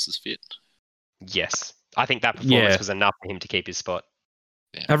Lachlan Lewis is fit? Yes, I think that performance was enough for him to keep his spot.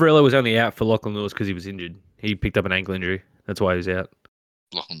 Yeah. Averillo was only out for Lachlan Lewis because he was injured. He picked up an ankle injury. That's why he was out.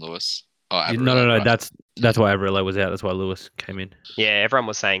 Lachlan Lewis. Oh, no. Right. That's why Averillo was out. That's why Lewis came in. Yeah, everyone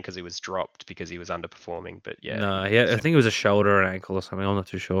was saying because he was dropped because he was underperforming. But no, I think it was a shoulder or an ankle or something. I'm not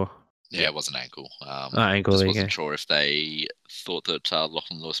too sure. Yeah, it was an ankle. Ankle. Just wasn't sure if they thought that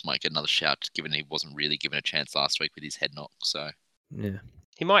Lachlan Lewis might get another shout, given he wasn't really given a chance last week with his head knock. So yeah,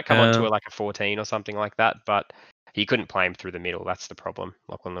 he might come onto a 14 or something like that, but he couldn't play him through the middle. That's the problem.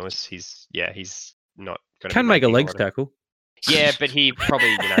 Lachlan Lewis, he's not going to. Can make a legs tackle. Yeah, but he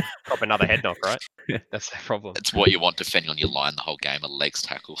probably drop another head knock, right? That's the problem. It's what you want defending on your line the whole game, a legs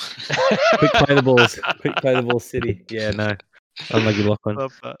tackle. Quick play the balls. Quick play the ball, City. Yeah, no. Unlucky Lachlan.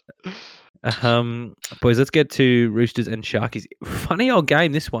 Love that. Boys, let's get to Roosters and Sharkies. Funny old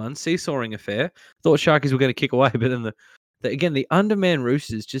game, this one. Seesawing affair. Thought Sharkies were going to kick away, but then the undermanned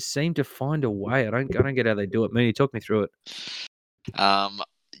Roosters just seem to find a way. I don't get how they do it. Mooney, talk me through it.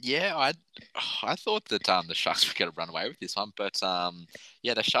 Yeah, I thought that the Sharks were going to run away with this one, but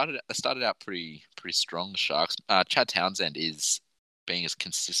they started out pretty strong. The Sharks. Chad Townsend is being as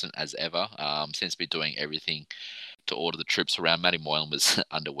consistent as ever. Seems to be doing everything to order the troops around. Matty Moylan was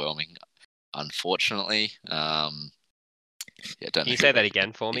underwhelming, unfortunately. Don't Can you say that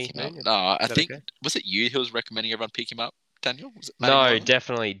again for me? No, I think was it you who was recommending everyone pick him up? Daniel? No,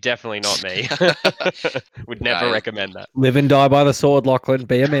 definitely not me. Would never recommend that. Live and die by the sword, Lachlan.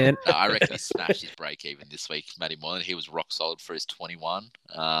 Be a man. No, I reckon he smashed his break even this week. Matty Moylan, he was rock solid for his 21.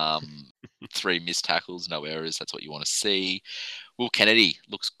 3 missed tackles, no errors. That's what you want to see. Will Kennedy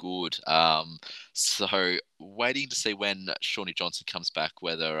looks good. So waiting to see when Shawnee Johnson comes back,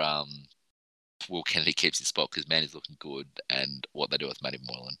 whether Will Kennedy keeps his spot because man is looking good, and what they do with Matty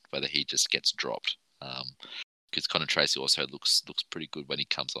Moylan, whether he just gets dropped. Because Connor Tracy also looks pretty good when he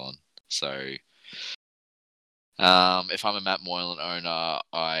comes on. So if I'm a Matt Moylan owner,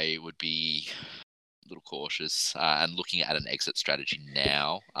 I would be a little cautious and looking at an exit strategy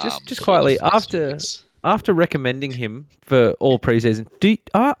now. Just quietly, after recommending him for all preseason,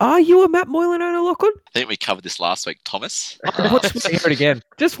 are you a Matt Moylan owner, Lachlan? I think we covered this last week, Thomas. I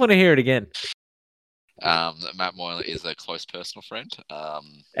just want to hear it again. Matt Moylan is a close personal friend.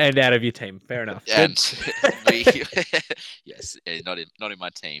 And out of your team, fair enough. And yes, not in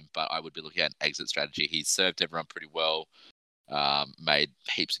my team, but I would be looking at an exit strategy. He's served everyone pretty well, made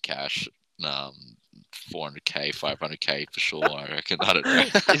heaps of cash, 400k, 500k for sure. I reckon. I don't know.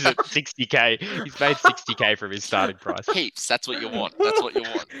 Is it 60k? He's made 60k from his starting price. Heaps. That's what you want.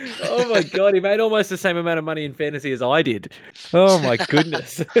 Oh my god, he made almost the same amount of money in fantasy as I did. Oh my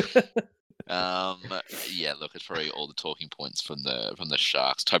goodness. Look, it's probably all the talking points from the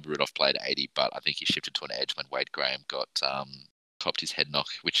Sharks. Toby Rudolph played 80, but I think he shifted to an edge when Wade Graham got copped his head knock,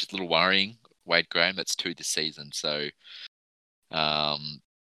 which is a little worrying. Wade Graham, that's 2 this season. So,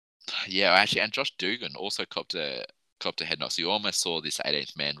 actually, and Josh Dugan also copped a head knock. So you almost saw this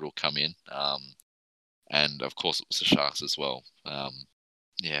 18th man rule come in, and of course it was the Sharks as well.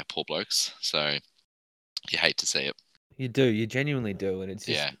 Poor blokes. So you hate to see it. You do, you genuinely do, and it's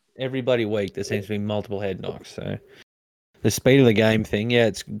just every bloody week there seems to be multiple head knocks. So the speed of the game thing,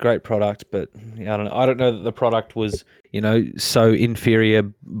 it's a great product, but I don't know that the product was so inferior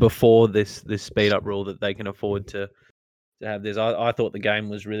before this speed up rule that they can afford to have this. I thought the game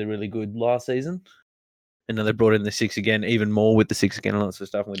was really, really good last season, and then they brought in the 6 again, even more with the 6 again and lots of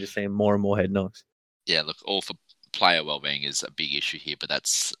stuff, and we're just seeing more and more head knocks. Yeah, look, all for player well-being is a big issue here, but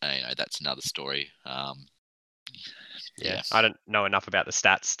that's that's another story. I don't know enough about the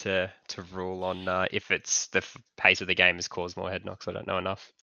stats to rule on if it's the pace of the game has caused more head knocks. I don't know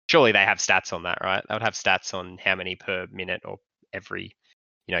enough. Surely they have stats on that, right? They would have stats on how many per minute or every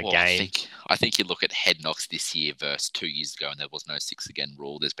game. I think you look at head knocks this year versus 2 years ago, and there was no 6 again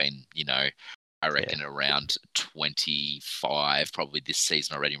rule. There's been I reckon around 25 probably this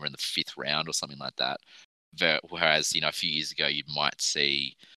season already. We're in the 5th round or something like that. Whereas, a few years ago, you might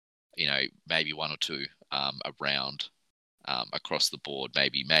see, maybe one or two around across the board,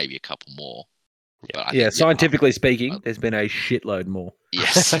 maybe a couple more. Yeah. But I Yeah, think, scientifically speaking, there's been a shitload more.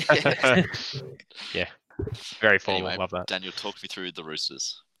 yes. Yeah. Very formal. Anyway, Love that. Daniel, talk me through the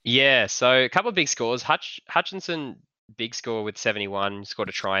Roosters. Yeah, so a couple of big scores. Hutchinson, big score with 71, scored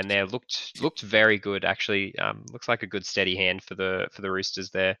a try in there. Looked very good actually. Looks like a good steady hand for the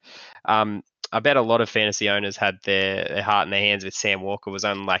Roosters there. I bet a lot of fantasy owners had their heart in their hands with Sam Walker. Was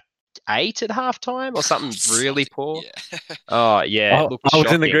on like 8 at halftime or something really poor. Yeah. Oh yeah, it looked I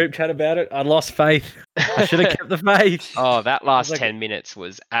was in the shocking. group chat about it. I lost faith. I should have kept the faith. Oh, that last like- 10 minutes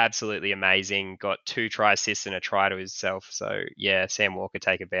was absolutely amazing. Got 2 try assists and a try to himself. So, yeah, Sam Walker,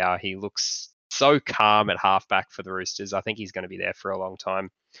 take a bow. He looks so calm at halfback for the Roosters. I think he's going to be there for a long time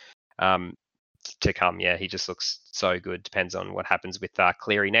to come. Yeah, he just looks so good. Depends on what happens with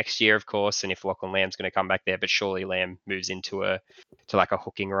Cleary next year, of course, and if Lachlan Lamb's going to come back there. But surely Lamb moves into like a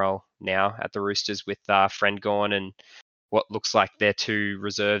hooking role now at the Roosters with Friend gone and what looks like their 2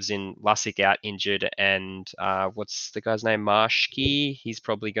 reserves in Lussick out injured, and what's the guy's name? Marshke. He's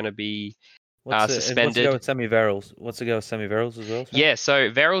probably going to be suspended. What's the go with Sammy Verrills? What's the go with Sammy Verrills as well? Sam? Yeah,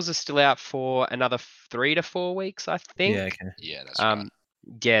 so Verrills is still out for another 3 to 4 weeks, I think. Yeah, okay. Yeah, that's right.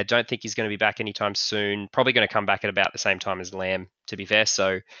 Yeah, don't think he's going to be back anytime soon. Probably going to come back at about the same time as Lamb, to be fair.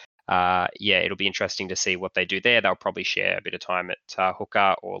 So, yeah, it'll be interesting to see what they do there. They'll probably share a bit of time at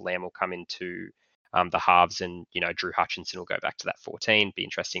hooker, or Lamb will come into the halves, and Drew Hutchinson will go back to that 14. Be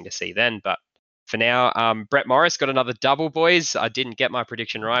interesting to see then. But for now, Brett Morris got another double, boys. I didn't get my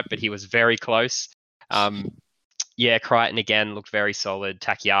prediction right, but he was very close. Yeah, Crichton again looked very solid.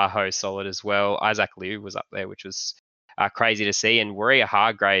 Takiaho solid as well. Isaac Liu was up there, which was crazy to see. And Warrior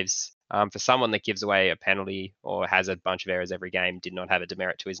Hargraves, for someone that gives away a penalty or has a bunch of errors every game, did not have a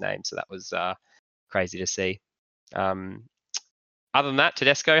demerit to his name. So that was crazy to see. Other than that,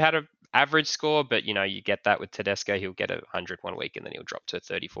 Tedesco had an average score, but you get that with Tedesco. He'll get 100 one week and then he'll drop to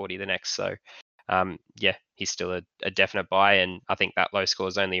 30-40 the next. So yeah, he's still a definite buy, and I think that low score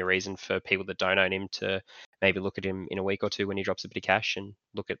is only a reason for people that don't own him to maybe look at him in a week or two when he drops a bit of cash and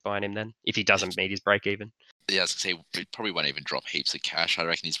look at buying him then, if he doesn't meet his break even. Yeah, I was going to say, he probably won't even drop heaps of cash. I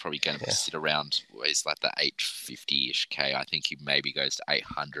reckon he's probably going to sit around, it's like the 850-ish K. I think he maybe goes to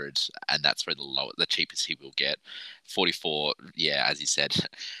 800, and that's where the cheapest he will get. 44, yeah, as you said,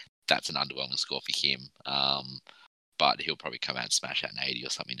 that's an underwhelming score for him. But he'll probably come out and smash out an 80 or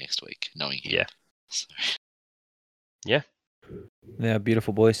something next week, knowing him. Yeah. So. Yeah,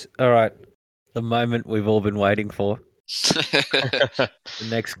 beautiful, boys. All right, the moment we've all been waiting for. The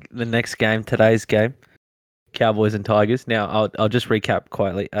next game, today's game, Cowboys and Tigers. Now, I'll just recap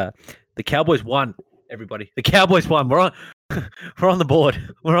quietly. The Cowboys won, everybody. The Cowboys won. We're on the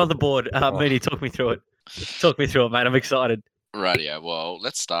board. We're on the board. Moody, talk me through it. Talk me through it, mate. I'm excited. Rightio. Well,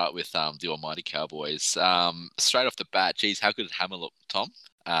 let's start with the almighty Cowboys. Straight off the bat, geez, how good did Hammer look, Tom?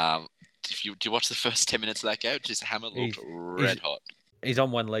 Did you watch the first 10 minutes of that game? Just Hammer looked red hot. He's on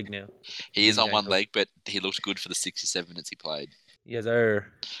one leg now. He is on one leg, but he looked good for the 67 minutes he played. Yes, sir.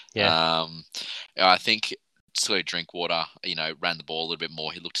 Yeah. I think Drinkwater, ran the ball a little bit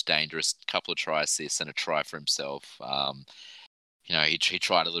more. He looked dangerous. A couple of try assists and a try for himself. He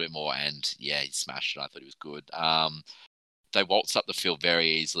tried a little bit more, and yeah, he smashed it. I thought he was good. They waltzed up the field very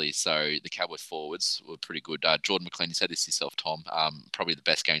easily, so the Cowboys forwards were pretty good. Jordan McLean, you said this yourself, Tom, probably the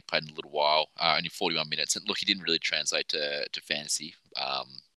best game he played in a little while, only 41 minutes. And look, he didn't really translate to fantasy,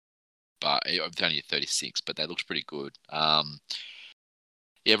 but only 36, but they looked pretty good.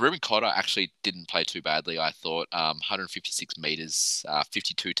 Yeah, Ruben Cotter actually didn't play too badly, I thought. 156 metres,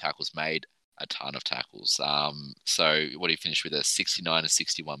 52 tackles made, a ton of tackles. So what did he finish with? A 69 to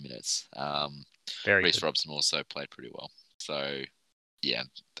 61 minutes. Very Reece good. Robson also played pretty well. So, yeah,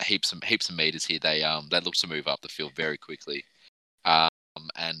 heaps of meters here. They looked to move up the field very quickly, and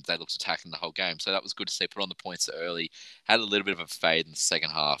they looked attacking the whole game. So that was good to see. Put on the points early. Had a little bit of a fade in the second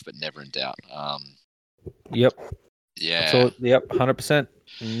half, but never in doubt. Yep. Yeah. So, yep, 100%.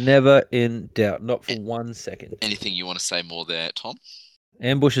 Never in doubt. Not for 1 second. Anything you want to say more there, Tom?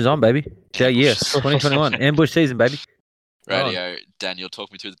 Ambush is on, baby. Yeah, 2021. Ambush season, baby. Radio, Daniel,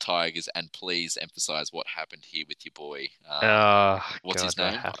 talk me through the Tigers, and please emphasize what happened here with your boy. What's his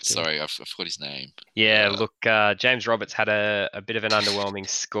name? Sorry, I forgot his name. Yeah, look, James Roberts had a bit of an underwhelming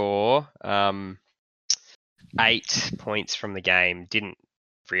score. 8 points from the game. Didn't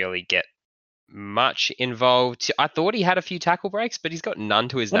really get much involved. I thought he had a few tackle breaks, but he's got none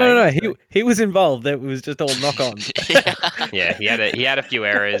to his name. No. He was involved. That was just all knock-ons. Yeah, he had a few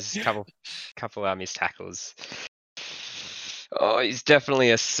errors, couple missed tackles. Oh, he's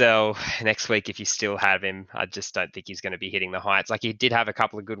definitely a sell next week if you still have him. I just don't think he's going to be hitting the heights. Like he did have a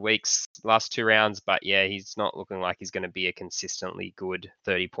couple of good weeks last 2 rounds, but yeah, he's not looking like he's going to be a consistently good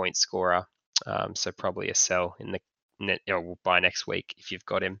 30-point scorer. So probably a sell in by next week if you've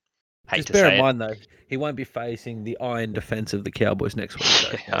got him. Just bear in mind though, he won't be facing the iron defense of the Cowboys next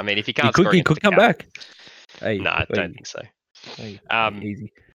week. I mean, if he can't, he could come back. Hey, no, I don't think so. Hey,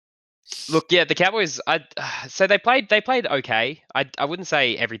 easy. Look, yeah, the Cowboys. So they played okay. I wouldn't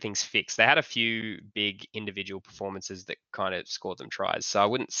say everything's fixed. They had a few big individual performances that kind of scored them tries. So I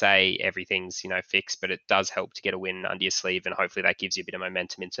wouldn't say everything's fixed, but it does help to get a win under your sleeve, and hopefully that gives you a bit of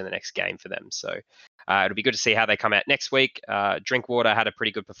momentum into the next game for them. So it'll be good to see how they come out next week. Drinkwater had a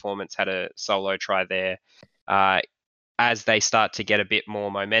pretty good performance, had a solo try there. As they start to get a bit more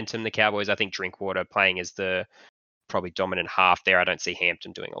momentum, the Cowboys, I think Drinkwater playing as the probably dominant half there. I don't see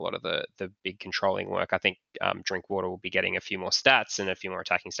Hampton doing a lot of the big controlling work. I think Drinkwater will be getting a few more stats and a few more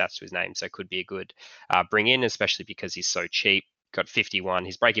attacking stats to his name, so could be a good bring in, especially because he's so cheap. Got 51.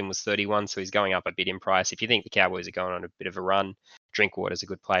 His break-in was 31, so he's going up a bit in price. If you think the Cowboys are going on a bit of a run, Drinkwater's a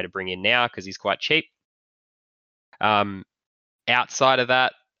good player to bring in now because he's quite cheap. Outside of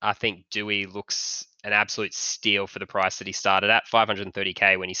that, I think Dewey looks an absolute steal for the price that he started at,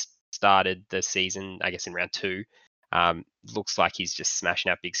 530k when he started the season, I guess in round 2. Looks like he's just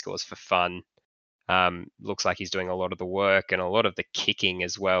smashing out big scores for fun. Looks like he's doing a lot of the work and a lot of the kicking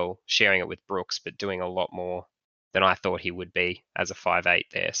as well, sharing it with Brooks, but doing a lot more than I thought he would be as a 5'8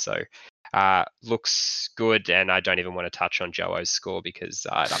 there. So looks good, and I don't even want to touch on Joe's score because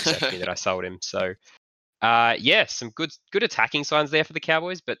it upset me that I sold him. So some good attacking signs there for the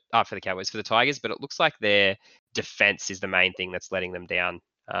Cowboys, but for the Tigers, but it looks like their defense is the main thing that's letting them down.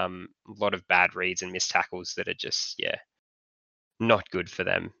 A lot of bad reads and missed tackles that are just, not good for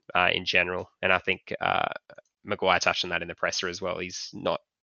them in general. And I think Maguire touched on that in the presser as well. He's not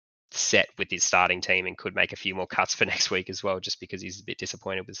set with his starting team and could make a few more cuts for next week as well, just because he's a bit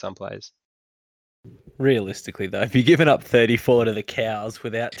disappointed with some players. Realistically, though, if you're giving up 34 to the Cows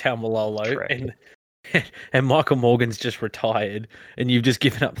without Taumalolo and Michael Morgan's just retired, and you've just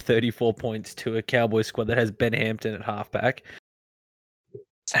given up 34 points to a Cowboys squad that has Ben Hampton at halfback,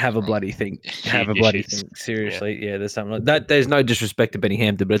 have a bloody think. Have a bloody think. Seriously, there's something like that. There's no disrespect to Benny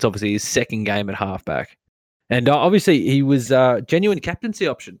Hampton, but it's obviously his second game at halfback, and obviously he was genuine captaincy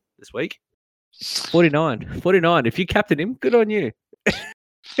option this week. 49. If you captain him, good on you.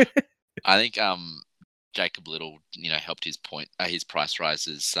 I think Jacob Little, helped his price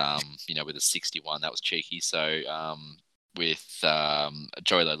rises. With a 61, that was cheeky. So with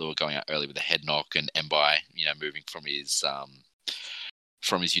Joey Leilua going out early with a head knock and Mbai, moving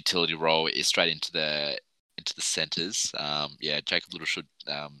from his utility role is straight into the centres. Jacob Little should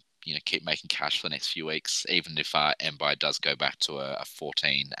keep making cash for the next few weeks, even if Mbai does go back to a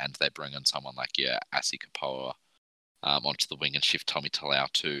 14 and they bring in someone like Asi Kapoa onto the wing and shift Tommy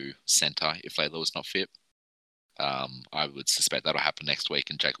Talau to centre if Leilua's not fit. I would suspect that'll happen next week,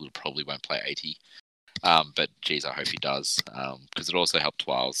 and Jacob Little probably won't play 80. But geez, I hope he does, because it also helped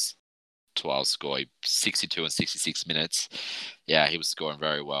Twil's score 62 and 66 minutes. Yeah, he was scoring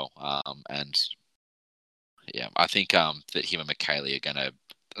very well. I think that him and McKaylee are gonna.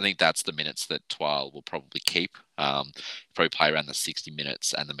 I think that's the minutes that Twile will probably keep. Probably play around the 60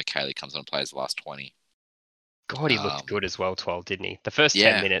 minutes, and then McKaylee comes on and plays the last 20. God, he looked good as well, 12, didn't he? The first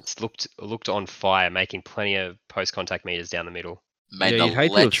 10 minutes looked on fire, making plenty of post-contact meters down the middle. Made an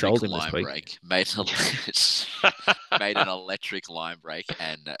electric line break. Made an electric line break,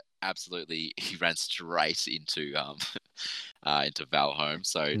 and absolutely he ran straight into Val Holmes.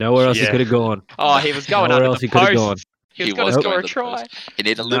 So nowhere else he could have gone. Oh, he was going under the post. He was going to score a try. He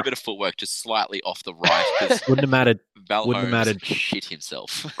needed a little bit of footwork, just slightly off the right. Wouldn't have mattered. Val Holmes shit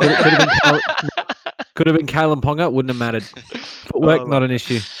himself. Could have been Kalen Ponga. Wouldn't have mattered. Footwork, not an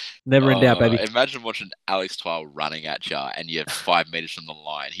issue. Never in doubt, baby. Imagine watching Alex Twile running at you, and you have 5 meters from the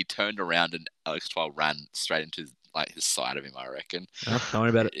line. He turned around, and Alex Twile ran straight into his side of him, I reckon. Don't worry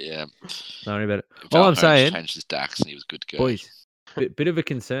about it. Yeah. Don't worry about it. Val All I'm Holmes saying, changed his DAX, and he was good to go. Boys, bit of a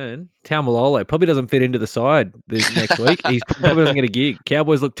concern. Taumalolo probably doesn't fit into the side this next week. He probably doesn't get a gig.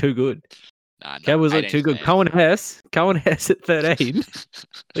 Cowboys look too good. Cowboys look too good. Cohen Hess at 13.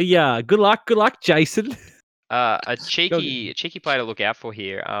 Yeah, good luck, Jason. A cheeky player to look out for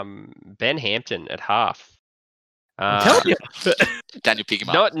here. Ben Hampton at half. Tell you, Daniel, pick him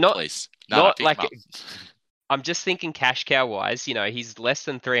up, please. I'm just thinking cash cow wise. He's less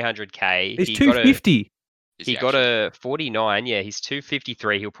than 300k. He's 250. He got a 49. Yeah, he's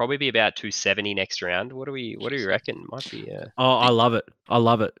 253. He'll probably be about 270 next round. What do we reckon? Might be. I love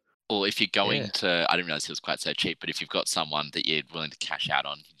it. Or if you're going Yeah. to, I didn't realize he was quite so cheap, but if you've got someone that you're willing to cash out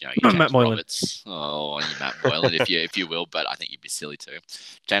on, your James Matt Moylan. Roberts, you Matt Moylan, if you will, but I think you'd be silly too.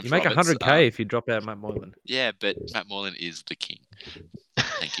 James You make Roberts, 100K if you drop out Matt Moylan. Yeah, but Matt Moylan is the king.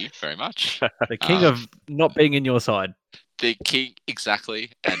 Thank you very much. The king of not being in your side. The king,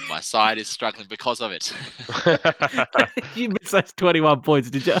 exactly, and my side is struggling because of it. You missed those 21 points,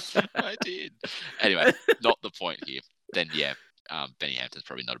 did you? I did. Anyway, not the point here. Then, yeah, Benny Hampton's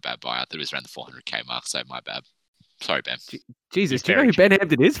probably not a bad buy. I thought it was around the 400K mark, so my bad. Sorry, Ben. Jesus, do you know who Ben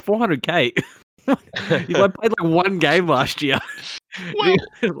Hampton is? 400K. He played like one game last year. Well,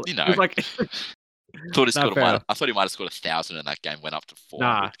 It's like... I thought he might have scored 1,000 in that game, went up to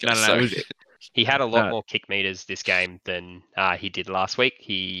 400. No. He had a lot more kick meters this game than he did last week.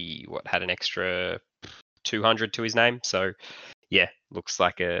 He had an extra 200 to his name. So, yeah, looks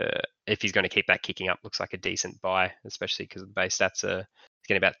like if he's going to keep that kicking up, looks like a decent buy, especially because the base stats are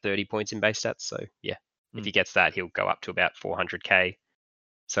getting about 30 points in base stats. So, yeah, if he gets that, he'll go up to about 400K.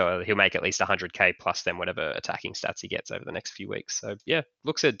 So he'll make at least 100K plus then whatever attacking stats he gets over the next few weeks. So, yeah,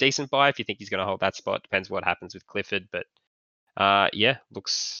 looks a decent buy if you think he's going to hold that spot. Depends what happens with Clifford. But, yeah,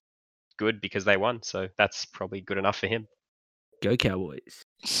 looks good because they won. So that's probably good enough for him. Go Cowboys.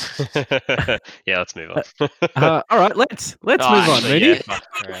 Yeah, let's move on. All right, let's move on, Mooney. Yeah.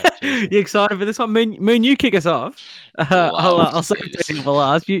 Right, you excited for this one? Moon, you kick us off. I'll say it for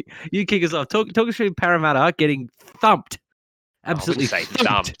last. You kick us off. Talk us through Parramatta getting thumped. Absolutely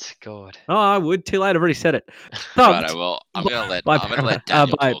thumped. God. Oh, I would. Too late. I've already said it. Thumped. Right, well, I'm going to let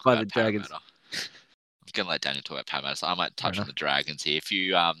Daniel talk by about the Dragons. Parramatta. I'm going to let Daniel talk about Parramatta, so I might touch on the Dragons here.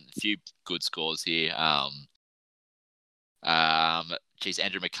 A few good scores here.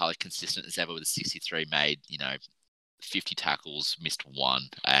 Andrew McCullough consistent as ever with a 63 made, 50 tackles, missed one,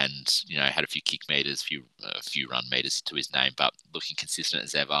 and had a few kick meters, a few run meters to his name, but looking consistent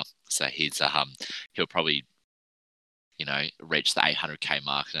as ever. So he'll probably reach the 800K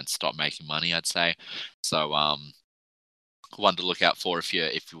mark and then stop making money, I'd say. So one to look out for if you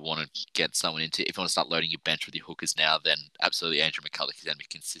want to get someone if you want to start loading your bench with your hookers now, then absolutely Andrew McCullough is going to be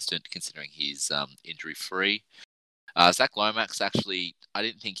consistent considering he's injury free. Zach Lomax, actually, I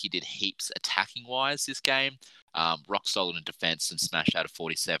didn't think he did heaps attacking wise this game. Rock solid in defense and smashed out of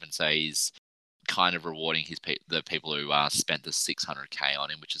 47, so he's kind of rewarding the people who spent the 600K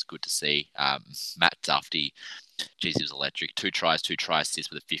on him, which is good to see. Matt Duffy, geez, he was electric. 2 tries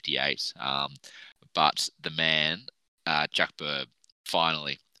assists with a 58. But the man, Jack Bird,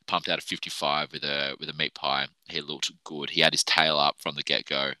 finally pumped out a 55 with a meat pie. He looked good. He had his tail up from the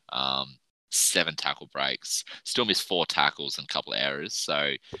get-go. 7 tackle breaks, still missed 4 tackles and a couple of errors.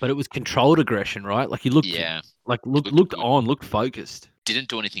 So, but it was controlled aggression, right? Like he looked, looked focused. Didn't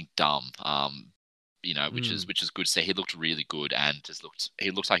do anything dumb, which is good to see. He looked really good and he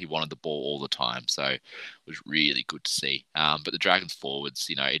looked like he wanted the ball all the time. So, it was really good to see. But the Dragons forwards,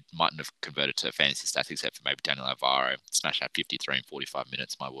 it mightn't have converted to fantasy stats except for maybe Daniel Alvaro. Smashed out 53 in 45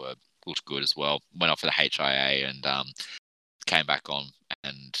 minutes. My word, looked good as well. Went off for the HIA and came back on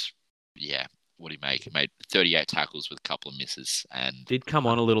and. Yeah, what did he make? He made 38 tackles with a couple of misses. And did come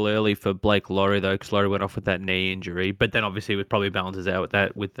on a little early for Blake Laurie, though, because Laurie went off with that knee injury. But then obviously it probably balances out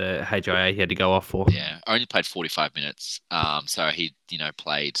with the HIA he had to go off for. Yeah, only played 45 minutes. So he,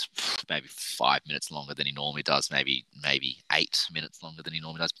 played maybe 5 minutes longer than he normally does, maybe 8 minutes longer than he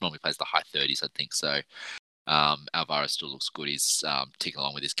normally does. Normally plays the high 30s, I think. So Alvaro still looks good. He's ticking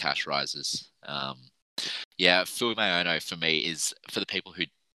along with his cash rises. Phil Mayono for me is, for the people who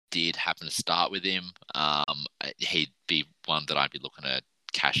did happen to start with him, he'd be one that I'd be looking to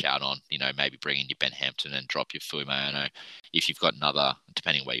cash out on, maybe bring in your Ben Hampton and drop your Fuimaono. If you've got another,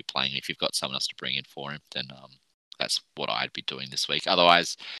 depending on where you're playing, if you've got someone else to bring in for him, then that's what I'd be doing this week.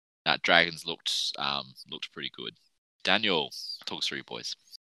 Otherwise, Dragons looked pretty good. Daniel, talk us through your boys.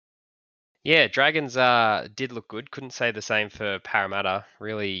 Yeah, Dragons did look good. Couldn't say the same for Parramatta.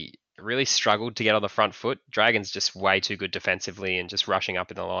 Really struggled to get on the front foot. Dragons just way too good defensively and just rushing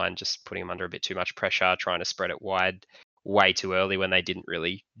up in the line, just putting them under a bit too much pressure, trying to spread it wide way too early when they didn't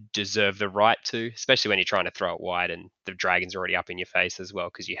really deserve the right to, especially when you're trying to throw it wide and the Dragons are already up in your face as well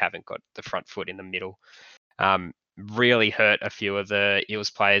because you haven't got the front foot in the middle. Really hurt a few of the Eels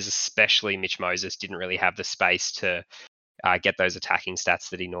players, especially Mitch Moses, didn't really have the space to get those attacking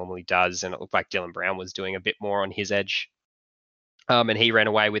stats that he normally does, and it looked like Dylan Brown was doing a bit more on his edge. And he ran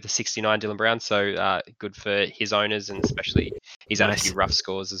away with a 69, Dylan Brown, so good for his owners, and especially he's had a few rough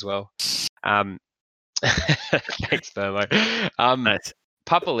scores as well. Thanks, Thermo.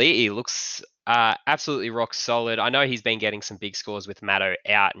 Papali'i looks absolutely rock solid. I know he's been getting some big scores with Matto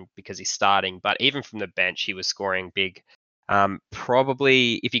out and because he's starting, but even from the bench, he was scoring big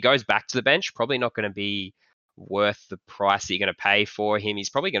Probably, if he goes back to the bench, probably not going to be worth the price that you're going to pay for him. He's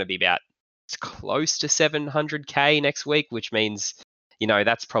probably going to be about close to 700k next week, which means,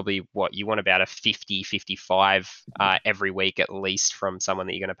 that's probably what you want, about a 50, 55 every week at least from someone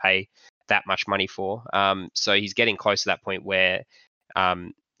that you're going to pay that much money for. So he's getting close to that point where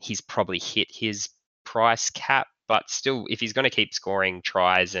he's probably hit his price cap, but still, if he's going to keep scoring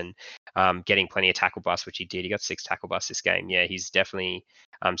tries and getting plenty of tackle busts, which he did, he got 6 tackle busts this game. Yeah, he's definitely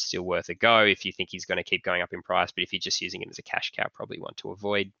still worth a go if you think he's going to keep going up in price. But if you're just using him as a cash cow, probably one to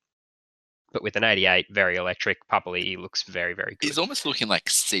avoid. But with an 88, very electric, Papali'i, he looks very, very good. He's almost looking like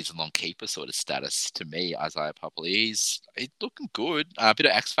season-long keeper sort of status to me, Isaiah Papali'i. He's looking good. A bit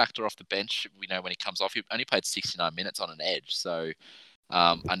of X factor off the bench. We know when he comes off, he only played 69 minutes on an edge. So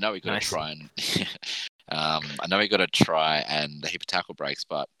I know he got to try and I know he got to try and the heap of tackle breaks.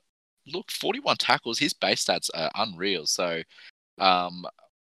 But look, 41 tackles. His base stats are unreal. So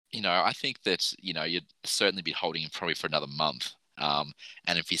I think that you'd certainly be holding him probably for another month.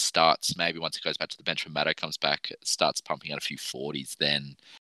 And if he starts, maybe once he goes back to the bench when Maddo comes back, starts pumping out a few 40s, then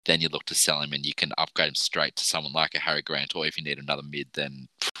you look to sell him and you can upgrade him straight to someone like a Harry Grant, or if you need another mid, then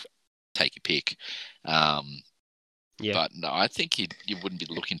take your pick. But no, I think you wouldn't be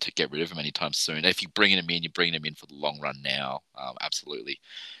looking to get rid of him anytime soon. If you're bringing him in for the long run now, absolutely.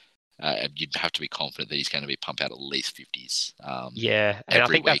 You'd have to be confident that he's going to be pumped out at least 50s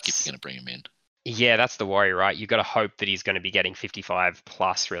every week if you're going to bring him in. Yeah, that's the worry, right? You've got to hope that he's going to be getting 55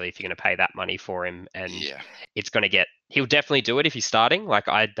 plus, really, if you're going to pay that money for him. And he'll definitely do it if he's starting. Like,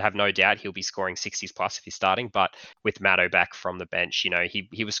 I have no doubt he'll be scoring 60s plus if he's starting. But with Maddo back from the bench,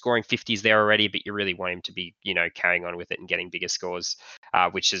 he was scoring 50s there already, but you really want him to be, carrying on with it and getting bigger scores,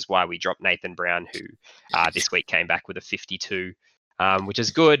 which is why we dropped Nathan Brown, who this week came back with a 52, which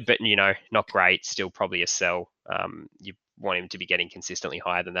is good, but, not great. Still probably a sell. You want him to be getting consistently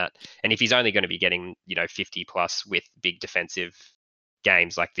higher than that. And if he's only going to be getting, 50 plus with big defensive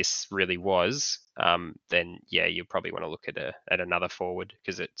games like this really was, then you probably want to look at another forward,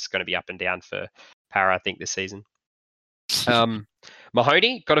 because it's going to be up and down for Para, I think, this season.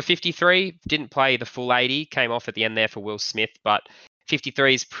 Mahoney got a 53, didn't play the full 80, came off at the end there for Will Smith, but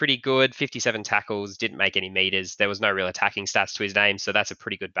 53 is pretty good. 57 tackles, didn't make any meters. There was no real attacking stats to his name, so that's a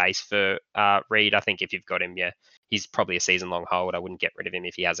pretty good base for Reed. I think if you've got him, he's probably a season-long hold. I wouldn't get rid of him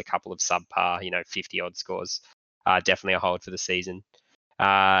if he has a couple of subpar, 50-odd scores. Definitely a hold for the season.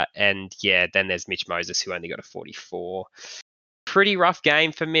 Then there's Mitch Moses, who only got a 44. Pretty rough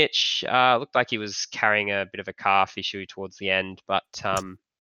game for Mitch. Looked like he was carrying a bit of a calf issue towards the end, but...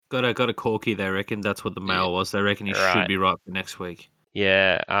 Got a corky, they reckon. That's what the mail was. They reckon he should be right for next week.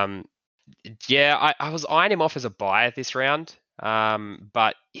 Yeah. I was eyeing him off as a buy this round,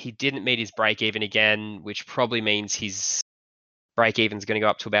 but he didn't meet his break even again, which probably means his break even is going to go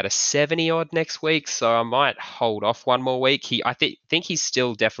up to about a 70 odd next week. So I might hold off one more week. I think he's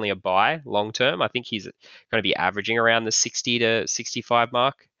still definitely a buy long term. I think he's going to be averaging around the 60 to 65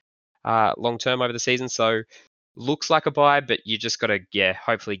 mark long term over the season. So looks like a buy, but you just got to,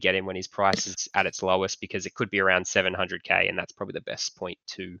 hopefully get him when his price is at its lowest, because it could be around 700k, and that's probably the best point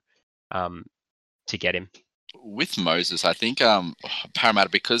to get him. With Moses, I think Parramatta,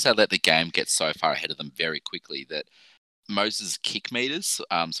 because they let the game get so far ahead of them very quickly, that Moses' kick meters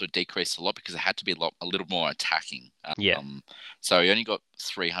sort of decreased a lot, because it had to be a little more attacking. So he only got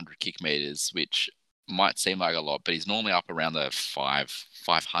 300 kick meters, which might seem like a lot, but he's normally up around the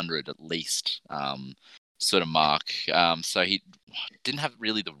 500 at least. Sort of mark. So he didn't have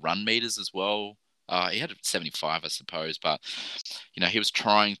really the run meters as well. He had 75, I suppose, but he was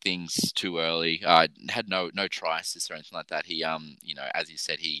trying things too early. Had no try assists or anything like that. He as you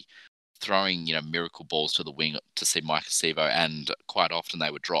said, he throwing miracle balls to the wing to see Mike Acevo, and quite often they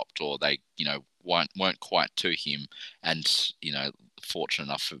were dropped, or they weren't quite to him. And fortunate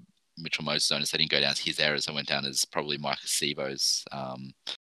enough for Mitchell Moses, they didn't go down as his errors. They went down as probably Mike Acevo's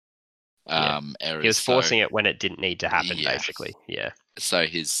errors. He was forcing it when it didn't need to happen, basically. Yeah. So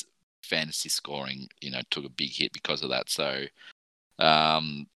his fantasy scoring, took a big hit because of that. So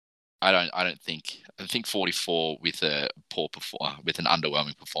I think 44 with an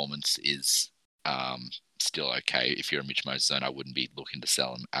underwhelming performance is still okay. If you're a Mitch Moses owner, I wouldn't be looking to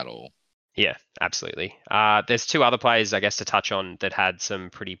sell him at all. Yeah, absolutely. There's two other players, I guess, to touch on that had some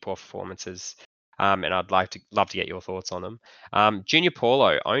pretty poor performances. And I'd love to get your thoughts on them. Junior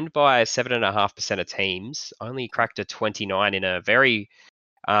Paulo, owned by 7.5% of teams, only cracked a 29 in a very,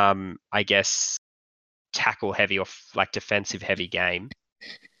 I guess, tackle heavy or like defensive heavy game.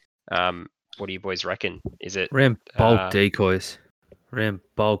 What do you boys reckon? Is it ran bulk decoys? Ran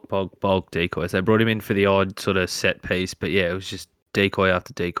bulk decoys. They brought him in for the odd sort of set piece, but yeah, it was just decoy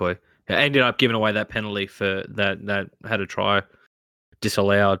after decoy. It ended up giving away that penalty for that had a try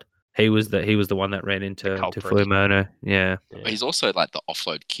disallowed. He was the one that ran into Fuimono. Yeah. He's also like the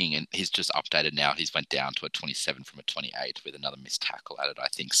offload king, and he's just updated now. He's went down to a 27 from a 28 with another missed tackle added, I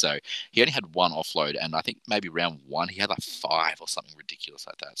think. So he only had one offload, and I think maybe round one he had like 5 or something ridiculous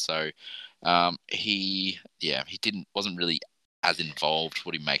like that. So he wasn't really as involved.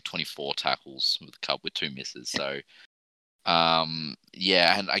 Would he make 24 tackles with 2 misses? So and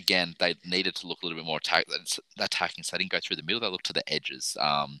again they needed to look a little bit more attacking, so they didn't go through the middle. They looked to the edges.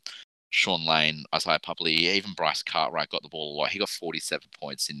 Sean Lane, Isaiah Pupley, even Bryce Cartwright got the ball a lot. He got 47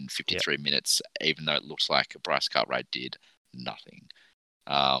 points in 53 minutes, even though it looks like Bryce Cartwright did nothing.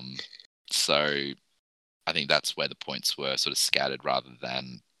 So I think that's where the points were sort of scattered rather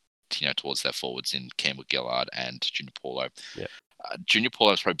than towards their forwards in Campbell Gillard and Junior Paulo. Yeah. Junior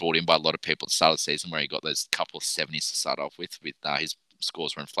Paulo was probably brought in by a lot of people at the start of the season, where he got those couple of 70s to start off with his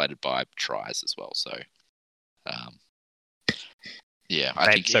scores were inflated by tries as well. So, I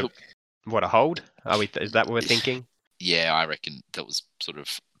think so. What, a hold? Is that what we're thinking? Yeah, I reckon that was sort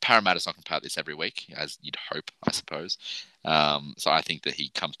of Parramatta's not going to play this every week, as you'd hope, I suppose. So I think that he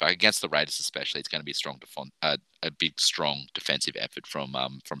comes back against the Raiders, especially. It's going to be a big, strong defensive effort from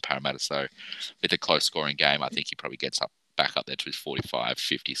Parramatta. So with a close scoring game, I think he probably gets back up there to his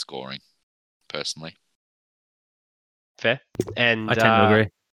 45-50 scoring. Personally, fair. And I tend to agree.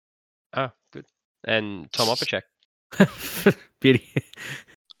 Oh, good. And Tom Opacek. Beauty.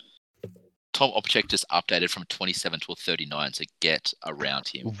 Tom Opacek just updated from 27 to a 39, so get around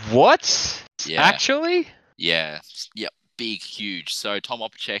him. What? Yeah. Actually? Yeah. Yep. Big, huge. So Tom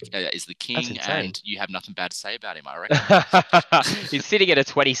Opacek is the king, and you have nothing bad to say about him, I reckon. He's sitting at a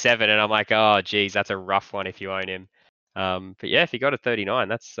 27, and I'm like, oh, geez, that's a rough one if you own him. But yeah, if he got a 39,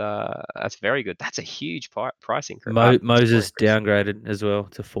 that's very good. That's a huge price increase. Moses downgraded as well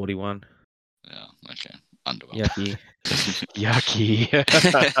to 41. Yeah. Okay. Underwhelmed. Yucky.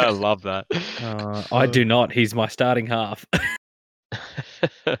 Yucky. I love that. I do not. He's my starting half.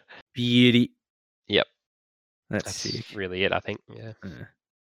 Beauty. Yep. That's really it, I think. Yeah.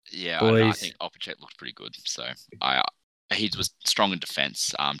 Yeah, I think Opacek looked pretty good. So he was strong in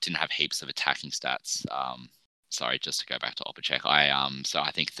defense. Didn't have heaps of attacking stats. Sorry, just to go back to Opacek. So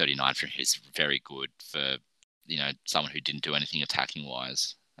I think 39 for him is very good for someone who didn't do anything attacking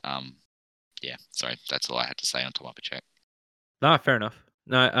wise. Yeah, sorry, that's all I had to say on Tom Opacek. No, fair enough.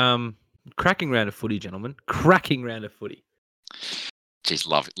 No, cracking round of footy, gentlemen. Cracking round of footy. Jeez,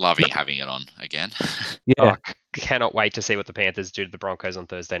 loving having it on again. Yeah, cannot wait to see what the Panthers do to the Broncos on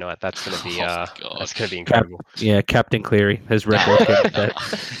Thursday night. That's going to be that's going to be incredible. Captain Cleary has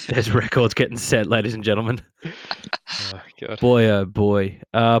records getting set, ladies and gentlemen. Oh God. Boy, oh boy.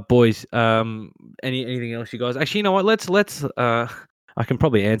 Boys, anything else, you guys? Actually, you know what? Let's I can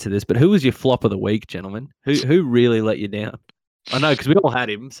probably answer this, but who was your flop of the week, gentlemen? Who really let you down? I know, because we all had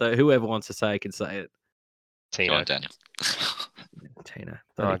him, so whoever wants to say it can say it. Go on, Daniel. Tina.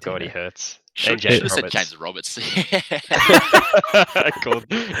 Oh, God, he hurts. Should have said James Roberts. Called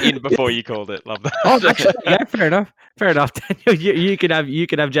in before you called it. Love that. Oh, actually, yeah, fair enough. Fair enough, Daniel. You can have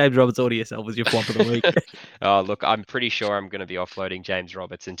James Roberts all to yourself as your flop of the week. Oh, look, I'm pretty sure I'm going to be offloading James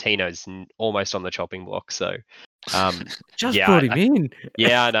Roberts, and Tino's almost on the chopping block, so... Just brought him in.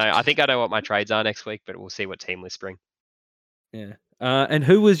 Yeah, I know. I think I know what my trades are next week, but we'll see what team lists bring. Yeah. And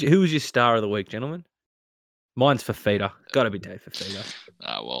who was your star of the week, gentlemen? Mine's Fafita. Got to be Dave Fafita.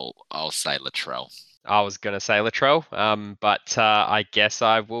 Well, I'll say Latrell. I was going to say Latrell, but I guess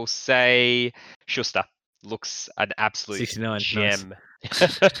I will say Schuster. Looks an absolute 69, gem.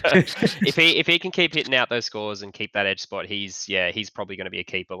 Nice. if he can keep hitting out those scores and keep that edge spot, he's probably going to be a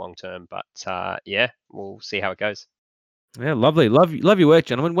keeper long term. But we'll see how it goes. Yeah, lovely. Love your work,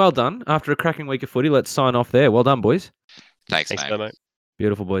 gentlemen. Well done. After a cracking week of footy, let's sign off there. Well done, boys. Thanks mate.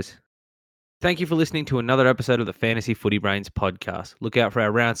 Beautiful, boys. Thank you for listening to another episode of the Fantasy Footy Brains podcast. Look out for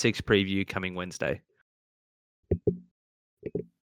our round 6 preview coming Wednesday.